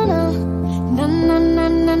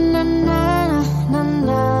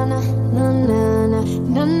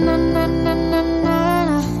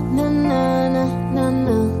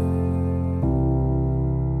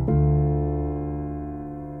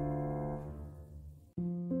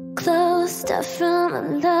 Closed off from a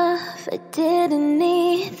love, I didn't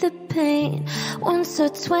need the pain. Once or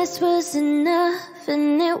twice was enough,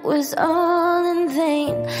 and it was all in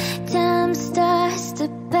vain. Time starts to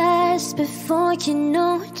pass before you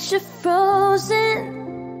know it, you're frozen.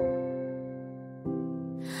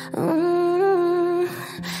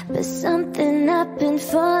 But something happened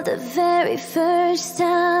for the very first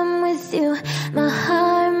time with you. My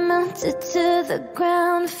heart melted to the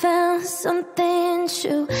ground, found something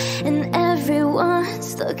true. And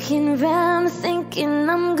everyone's looking round, thinking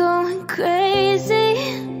I'm going crazy.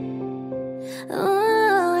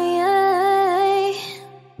 Oh yeah.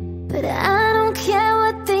 But I don't care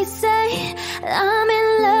what they say, I'm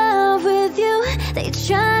in love with you. They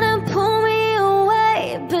try to pull me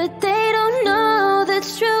away, but they don't know the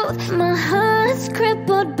truth. My heart's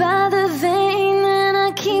crippled by the vein, and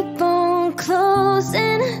I keep on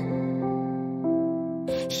closing.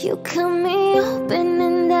 You cut me open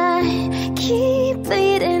and I keep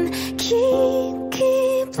bleeding,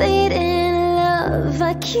 keep bleeding. Love,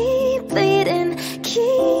 I keep bleeding,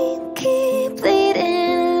 keep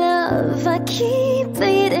bleeding. Love, I keep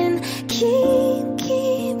bleeding, keep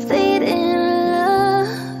bleeding. Love,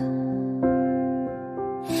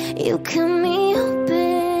 you cut me open.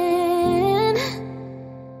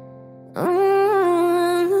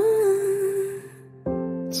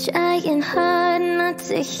 Trying hard not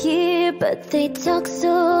to hear, but they talk so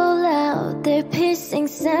loud. Their piercing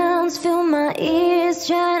sounds fill my ears,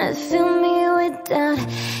 trying to fill me with doubt.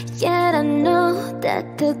 Yet I know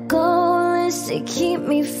that the goal is to keep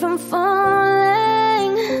me from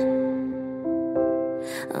falling.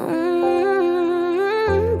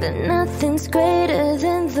 But nothing's greater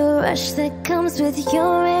than the rush that comes with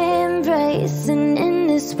your embrace. And in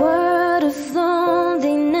this world of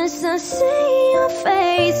loneliness, I see your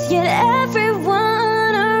face. Yet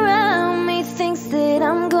everyone around me thinks that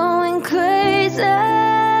I'm going crazy.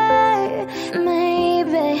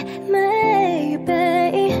 Maybe,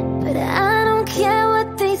 but I don't care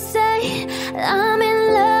what they say, I'm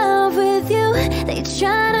in love with you. They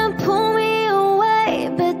try to pull me away,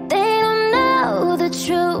 but they don't know the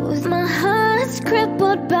truth. My heart's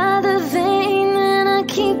crippled by the vein, and I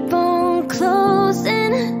keep on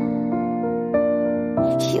closing.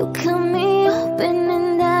 You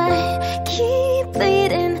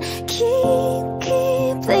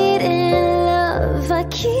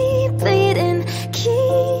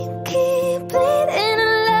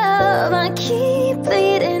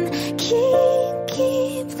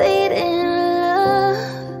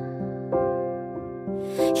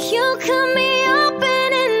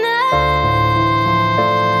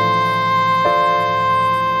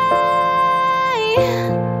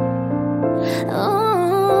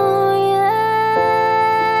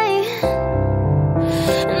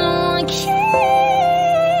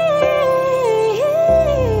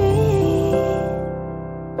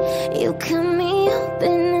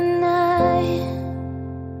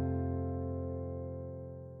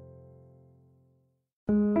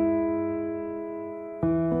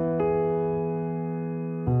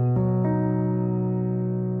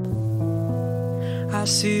I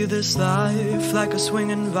see this life like a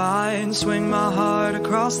swinging vine. Swing my heart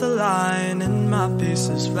across the line, and my face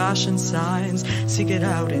is flashing signs. Seek it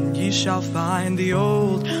out and ye shall find. The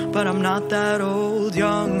old, but I'm not that old.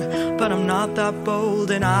 Young, but I'm not that bold.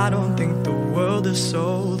 And I don't think the world is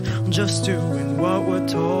sold. I'm just doing what we're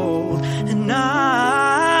told. And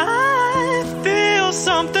I feel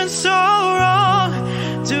something so wrong,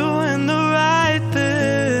 doing the right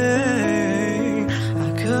thing.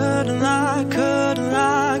 I couldn't lie, couldn't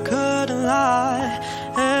lie, couldn't lie.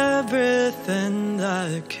 Everything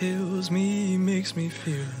that kills me makes me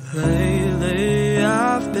feel alive. Lately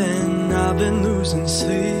I've been losing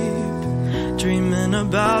sleep, dreaming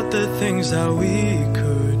about the things that we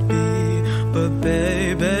could be. But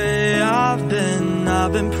baby, I've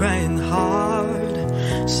been praying hard.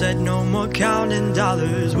 Said no more counting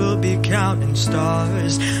dollars, we'll be counting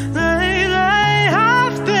stars. Lately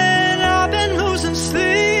I've been losing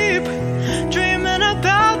sleep, dreaming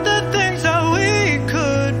about the things that we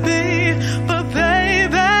could be. But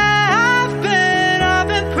baby, I've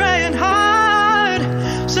been praying hard.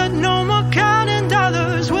 Said no more counting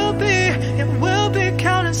dollars, we'll be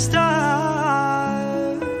counting stars.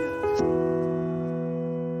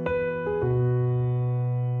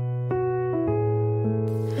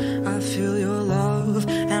 I feel your love,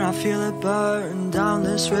 and I feel it burn down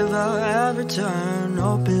this river. Every turn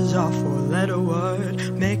opens off four-letter word.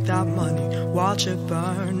 Make that money, watch it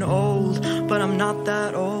burn. Old, but I'm not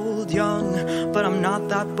that old. Young, but I'm not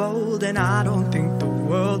that bold. And I don't think the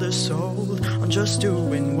world is sold. I'm just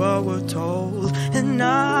doing what we're told. And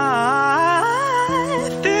I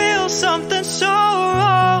feel something so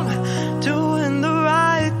wrong, doing the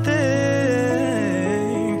right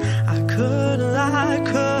thing. I couldn't lie,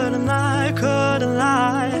 couldn't lie, couldn't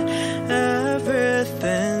lie.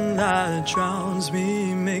 Everything that drowns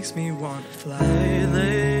me makes me want to fly.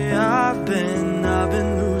 Lately I've been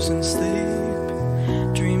losing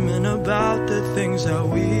sleep, dreaming about the things that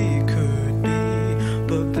we could be.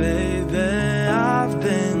 But baby, I've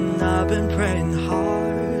been praying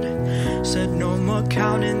hard. Said no more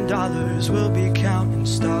counting dollars, we'll be counting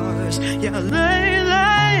stars. Yeah, lately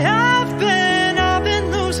I've been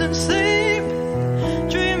losing sleep,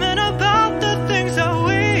 dreaming about the things that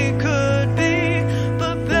we could be.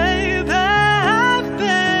 But baby,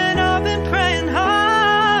 I've been praying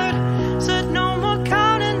hard. Said no more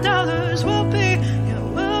counting dollars, we'll be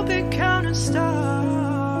counting stars.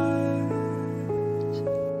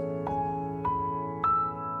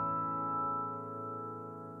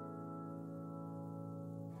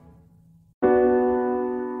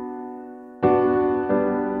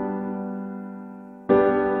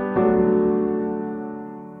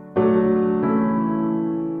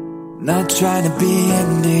 Not trying to be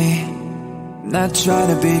indie, not trying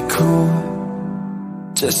to be cool,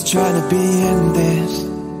 just trying to be in this.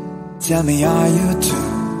 Tell me, are you too?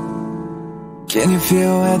 Can you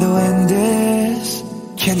feel where the wind is?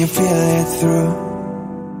 Can you feel it through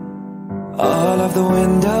all of the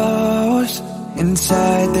windows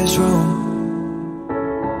inside this room?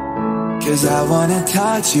 'Cause I wanna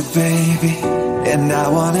touch you, baby, and I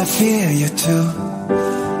wanna feel you too.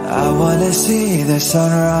 I wanna see the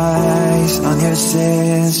sunrise on your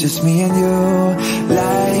sins, just me and you.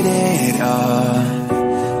 Light it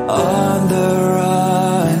on the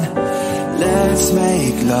run. Let's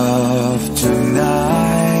make love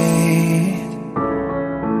tonight.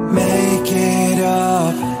 Make it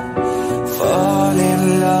up, fall in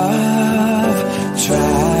love,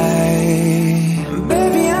 try.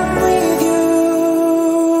 Baby, I'm with you,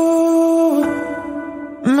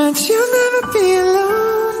 but you'll never be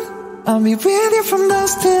alone. I'll be with you from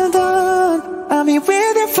dusk till dawn. I'll be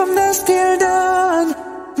with you from dusk till dawn.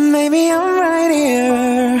 Maybe I'm right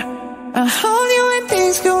here, I'll hold you when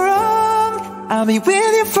things go wrong. I'll be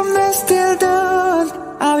with you from dusk till dawn.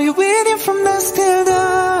 I'll be with you from dusk till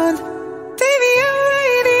dawn. Baby, I'm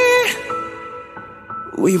right here.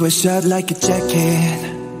 We were shot like a jacket,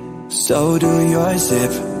 so do your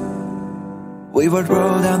zip. We would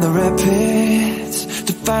roll down the rapids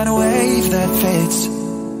to find a wave that fits.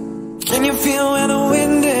 Can you feel where the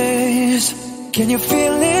wind is? Can you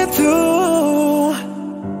feel it through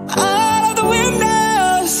all of the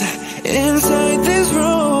windows inside this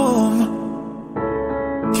room?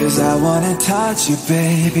 'Cause I wanna touch you,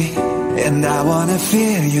 baby, and I wanna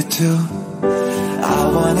feel you too. I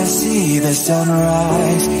wanna see the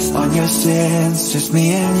sunrise on your sins, just me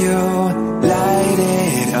and you. Light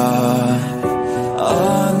it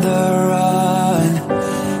on the run.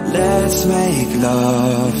 Let's make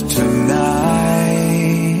love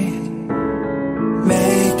tonight.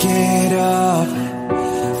 Make it up,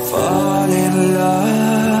 fall in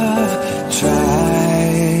love, try.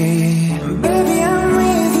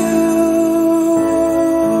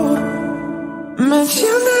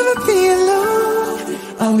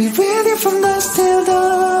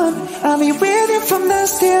 be with you from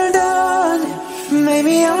dusk till dawn.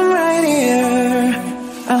 Maybe I'm right here.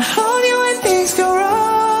 I'll hold you when things go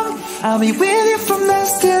wrong. I'll be with you from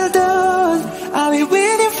dusk till dawn. I'll be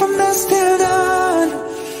with you from dusk till dawn.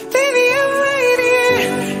 Baby, I'm right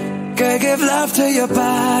here. Girl, give love to your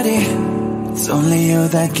body. It's only you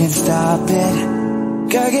that can stop it.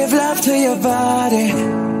 Girl, give love to your body.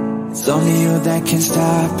 It's only you that can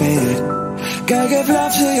stop it. Girl, give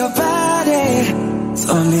love to your body. It's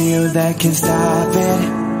only you that can stop it.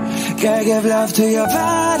 Girl, give love to your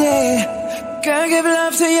body. Girl, give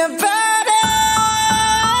love to your body.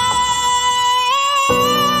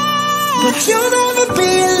 But you'll never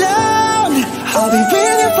be alone. I'll be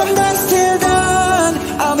with you from dusk till dawn.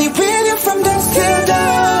 I'll be with you from dusk till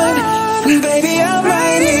dawn. Baby, I'm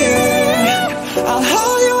right here. I'll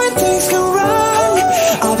hold you when things go wrong.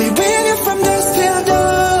 I'll be with you from dusk till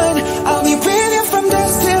dawn. I'll be with you from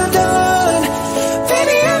dusk till dawn.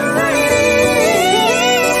 Baby, I'm right here.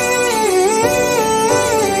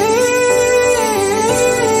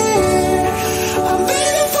 I'm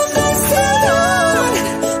with you from dusk till dawn.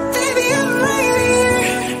 Baby, I'm right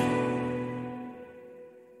here.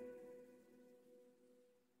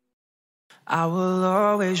 I will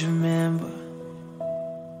always remember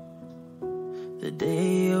the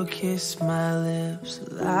day you kissed my lips,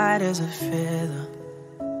 light as a feather.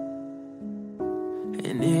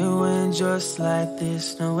 And it went just like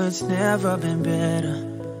this. No, it's never been better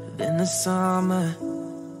than the summer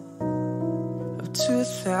of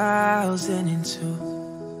 2002.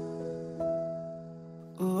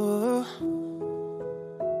 Ooh,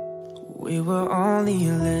 we were only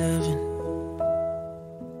 11,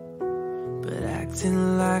 but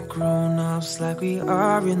acting like grown-ups, like we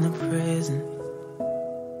are in the present.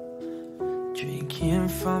 Drinking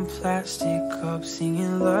from plastic cups,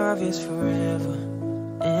 singing love is forever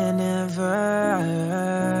and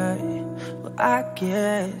ever. Well, I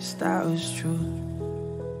guess that was true.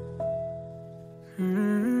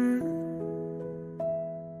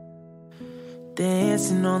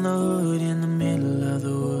 Dancing on the hood in the middle of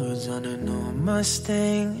the woods on an old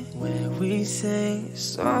Mustang, where we sang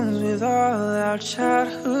songs with all our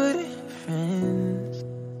childhood friends.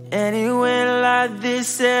 And it went like this,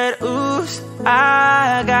 said, oops,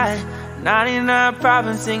 I got 99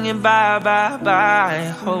 problems singing bye, bye,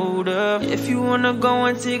 bye. Hold up, if you wanna go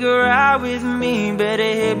and take a ride with me, better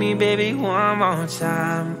hit me, baby, one more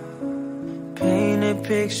time. Paint a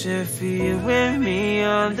picture for you and me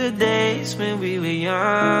on the days when we were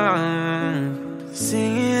young,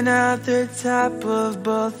 singing out the top of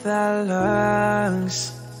both our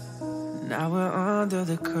lungs. Now we're under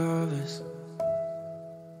the covers.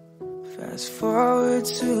 Fast forward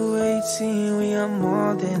to 18, we are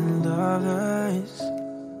more than lovers.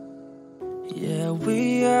 Yeah,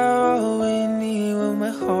 we are all we need when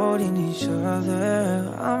we're holding each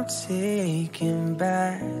other. I'm taken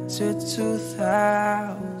back to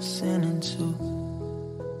 2002.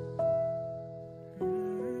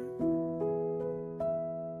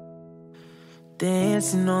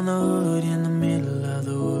 Dancing on the hood in the middle of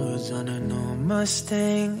the woods on an old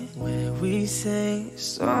Mustang, where we sang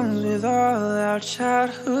songs with all our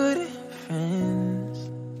childhood friends.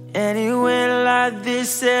 And it went like this,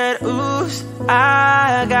 said, oops,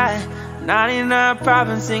 I got 99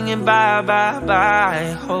 problems singing bye, bye,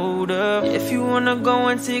 bye. Hold up, if you wanna go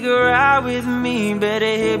and take a ride with me, better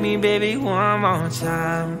hit me, baby, one more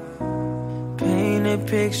time. Paint a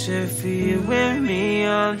picture for you and me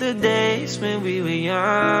on the days when we were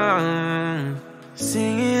young,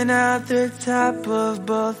 singing out the top of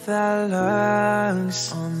both our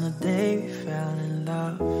lungs on the day we fell in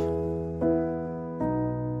love.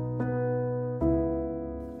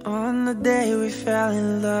 On the day we fell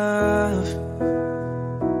in love.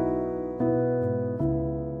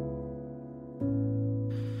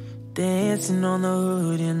 Dancing on the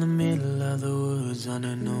hood in the middle of the woods on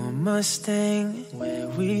an old Mustang, where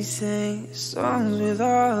we sang songs with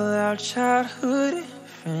all our childhood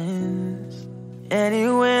friends. And it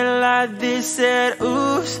went like this, said,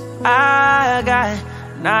 oops, I got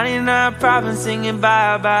 99 problems singing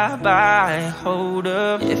bye, bye, bye. Hold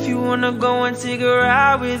up, if you wanna go and take a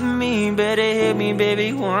ride with me, better hit me,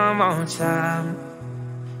 baby, one more time.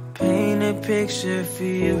 Paint a picture for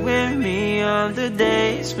you and me on the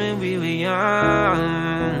days when we were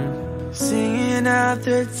young, singing out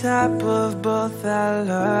the top of both our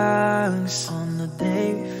lungs on the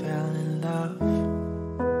day we fell in love.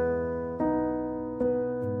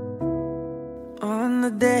 On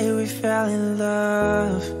the day we fell in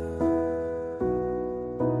love.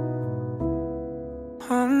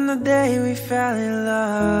 On the day we fell in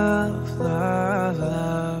love. Love,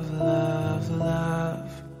 love, love,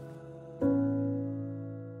 love.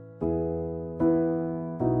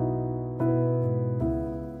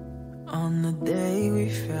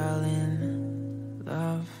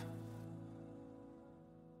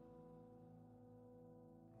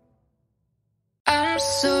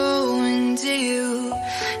 so into you,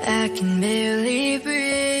 I can barely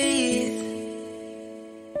breathe.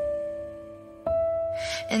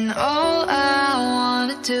 And all I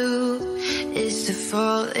wanna do is to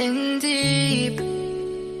fall in deep.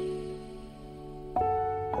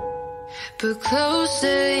 But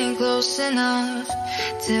closer and close enough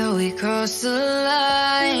till we cross the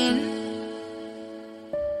line.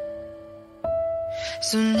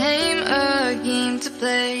 So name a game to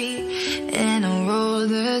play and I'll roll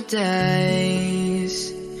the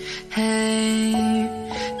dice. Hey,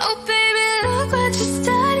 oh baby, look what you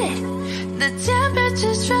started. The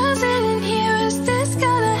temperature's frozen in here. Is this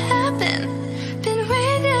gonna happen? Been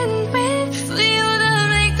waiting for you to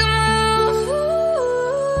make a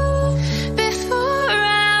move before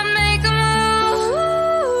I make a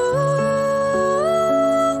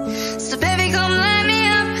move. So baby, come light me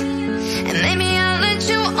up and maybe I'll let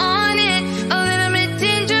you on it. A little bit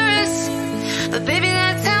dangerous, but baby,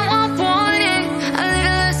 that's how I want it. A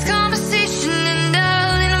little less conversation and a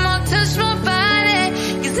little more touch my body.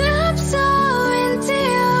 'Cause I'm so into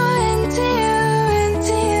you, into you,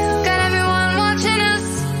 into you. Got everyone watching us,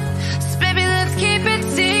 so baby, let's keep it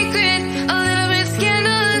secret. A little bit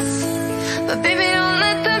scandalous, but baby, don't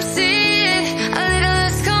let them see it. A little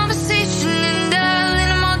less conversation and a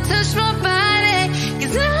little more touch my body.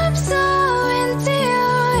 'Cause I'm so into you,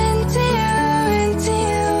 into you, into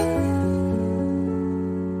you.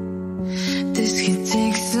 This could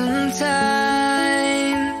take some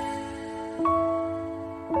time.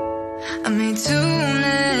 I made too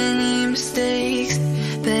many mistakes.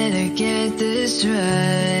 Better get this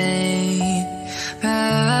right,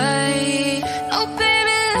 right. Oh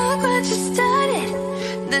baby, look what you started.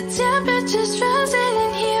 The temperature's frozen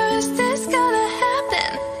in here. Is this gonna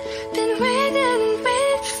happen? Been waiting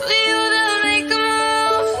for you to make a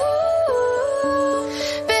move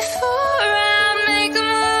before I make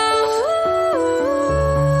a move.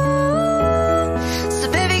 So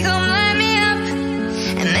baby, come light me up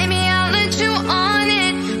and maybe I'll let you on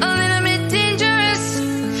it. A little bit dangerous,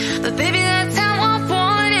 but baby, that's how I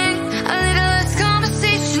want it. A little less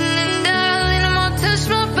conversation and a little more touch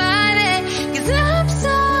my body. 'Cause I'm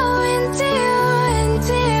so into you,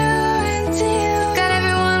 into you, into you. Got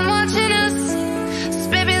everyone watching us, so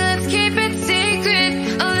baby, let's keep it secret.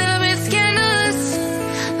 A little bit scandalous,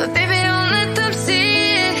 but baby, don't let them see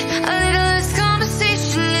it. A little less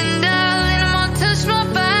conversation and a little more touch my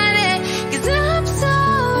body. 'Cause I'm so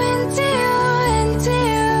into you, into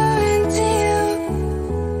you, into you.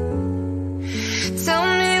 Tell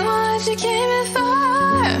me what you came in for,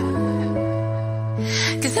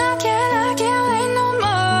 'cause I can't wait no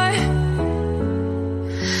more.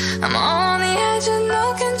 I'm on the edge of no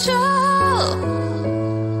control,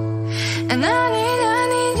 and I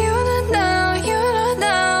need you to know, you to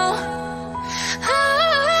know.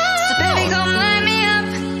 So baby, come light me up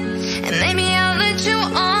and maybe I'll let you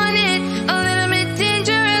on it. A little bit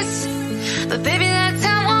dangerous, but baby, that's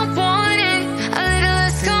how I want it. A little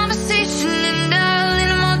less conversation and a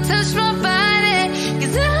little more touch my body.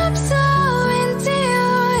 'Cause I'm so into you,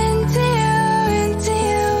 into you, into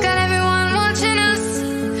you. Got everyone watching us,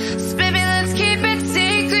 so baby, let's keep it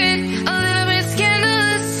secret. A little bit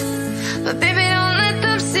scandalous, but baby, don't let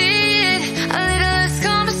them see it. A little less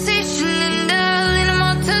conversation and a little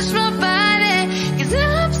more touch my body. 'Cause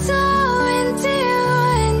I'm so into you,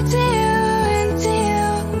 into you, into you.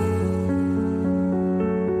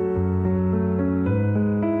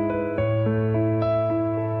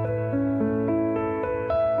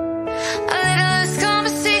 A little less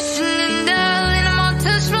conversation and a little more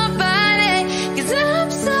touch my body. 'Cause I'm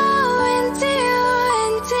so into you,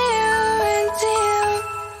 into you, into you.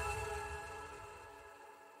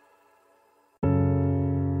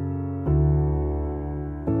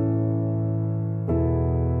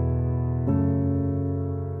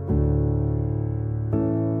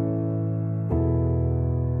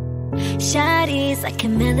 Shawty's like a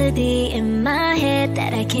melody in my head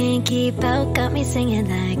that I can't keep out. Got me singing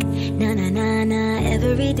like na na na na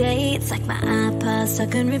every day. It's like my iPod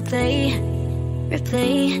stuck on replay,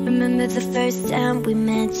 replay. Remember the first time we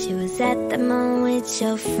met? You was at the mall with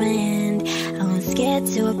your friend. I was scared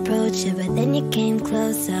to approach you, but then you came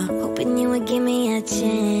closer, hoping you would give me a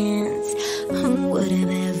chance. Who would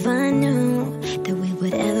have ever knew that we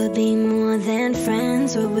would ever be more than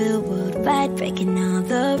friends? We're real worldwide, breaking all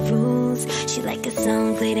the rules. She like a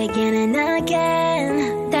song played again and again.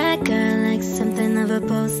 That girl likes something of a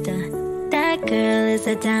poster. That girl is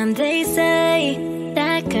a dime, they say.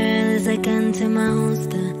 That girl is a gun to my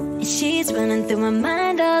holster, and she's running through my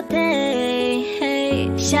mind all day. Hey,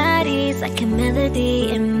 Shawty's like a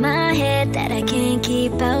melody in my head that I can't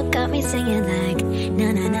keep out. Got me singing like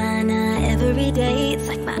na na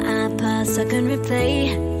stuck on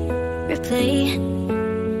replay, replay.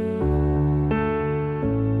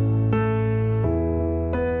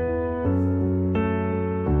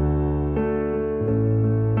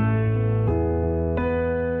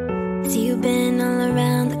 See, you've been all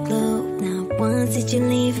around the globe. Not once did you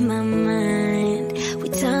leave my mind. We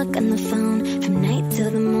talk on the phone from night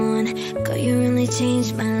till the morn. Girl, you really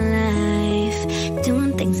changed my life.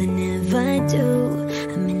 Doing things I never do.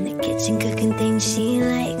 I'm in the kitchen cooking things she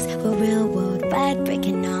likes. We're real worldwide,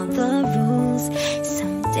 breaking all the rules.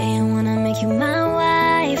 Someday I wanna make you my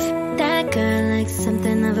wife. That girl likes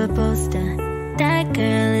something of a poster. That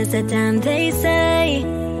girl is a dime, they say.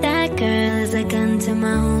 That girl is a gun to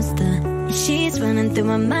my holster. And she's running through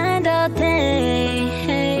my mind all day.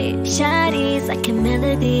 Hey, Shawty's like a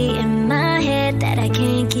melody in my head that I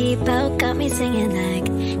can't keep out. Got me singing like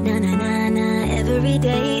na na na na every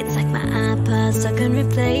day. It's like my iPod stuck on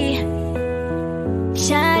replay.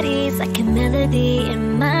 Shawty's like a melody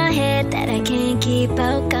in my head that I can't keep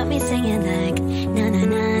out. Got me singing like na na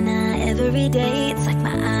na na every day. It's like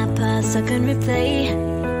my iPod stuck on replay.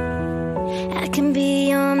 I can be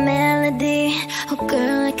your melody. Oh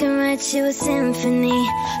girl, I can write you a symphony.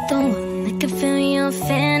 The one that can fill your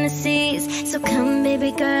fantasies. So come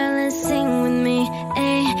baby girl and sing with me.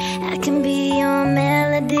 Ay, I can be your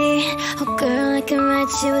melody. Oh girl, I can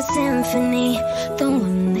write you a symphony. The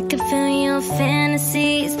one that can fill your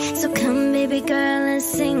fantasies. So come baby girl and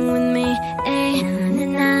sing with me. Ay, na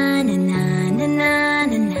na na na na na na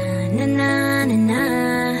na na na na na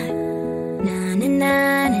na na na.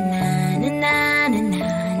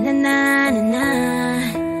 Na na na na.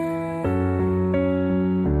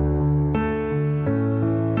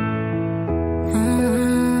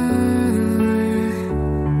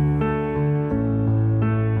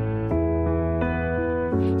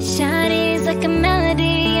 Shawty's like a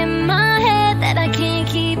melody in my head that I can't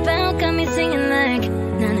keep out. Got me singing like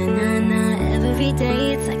na na na na every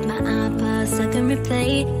day. It's like my iPod stuck on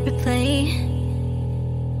replay, replay.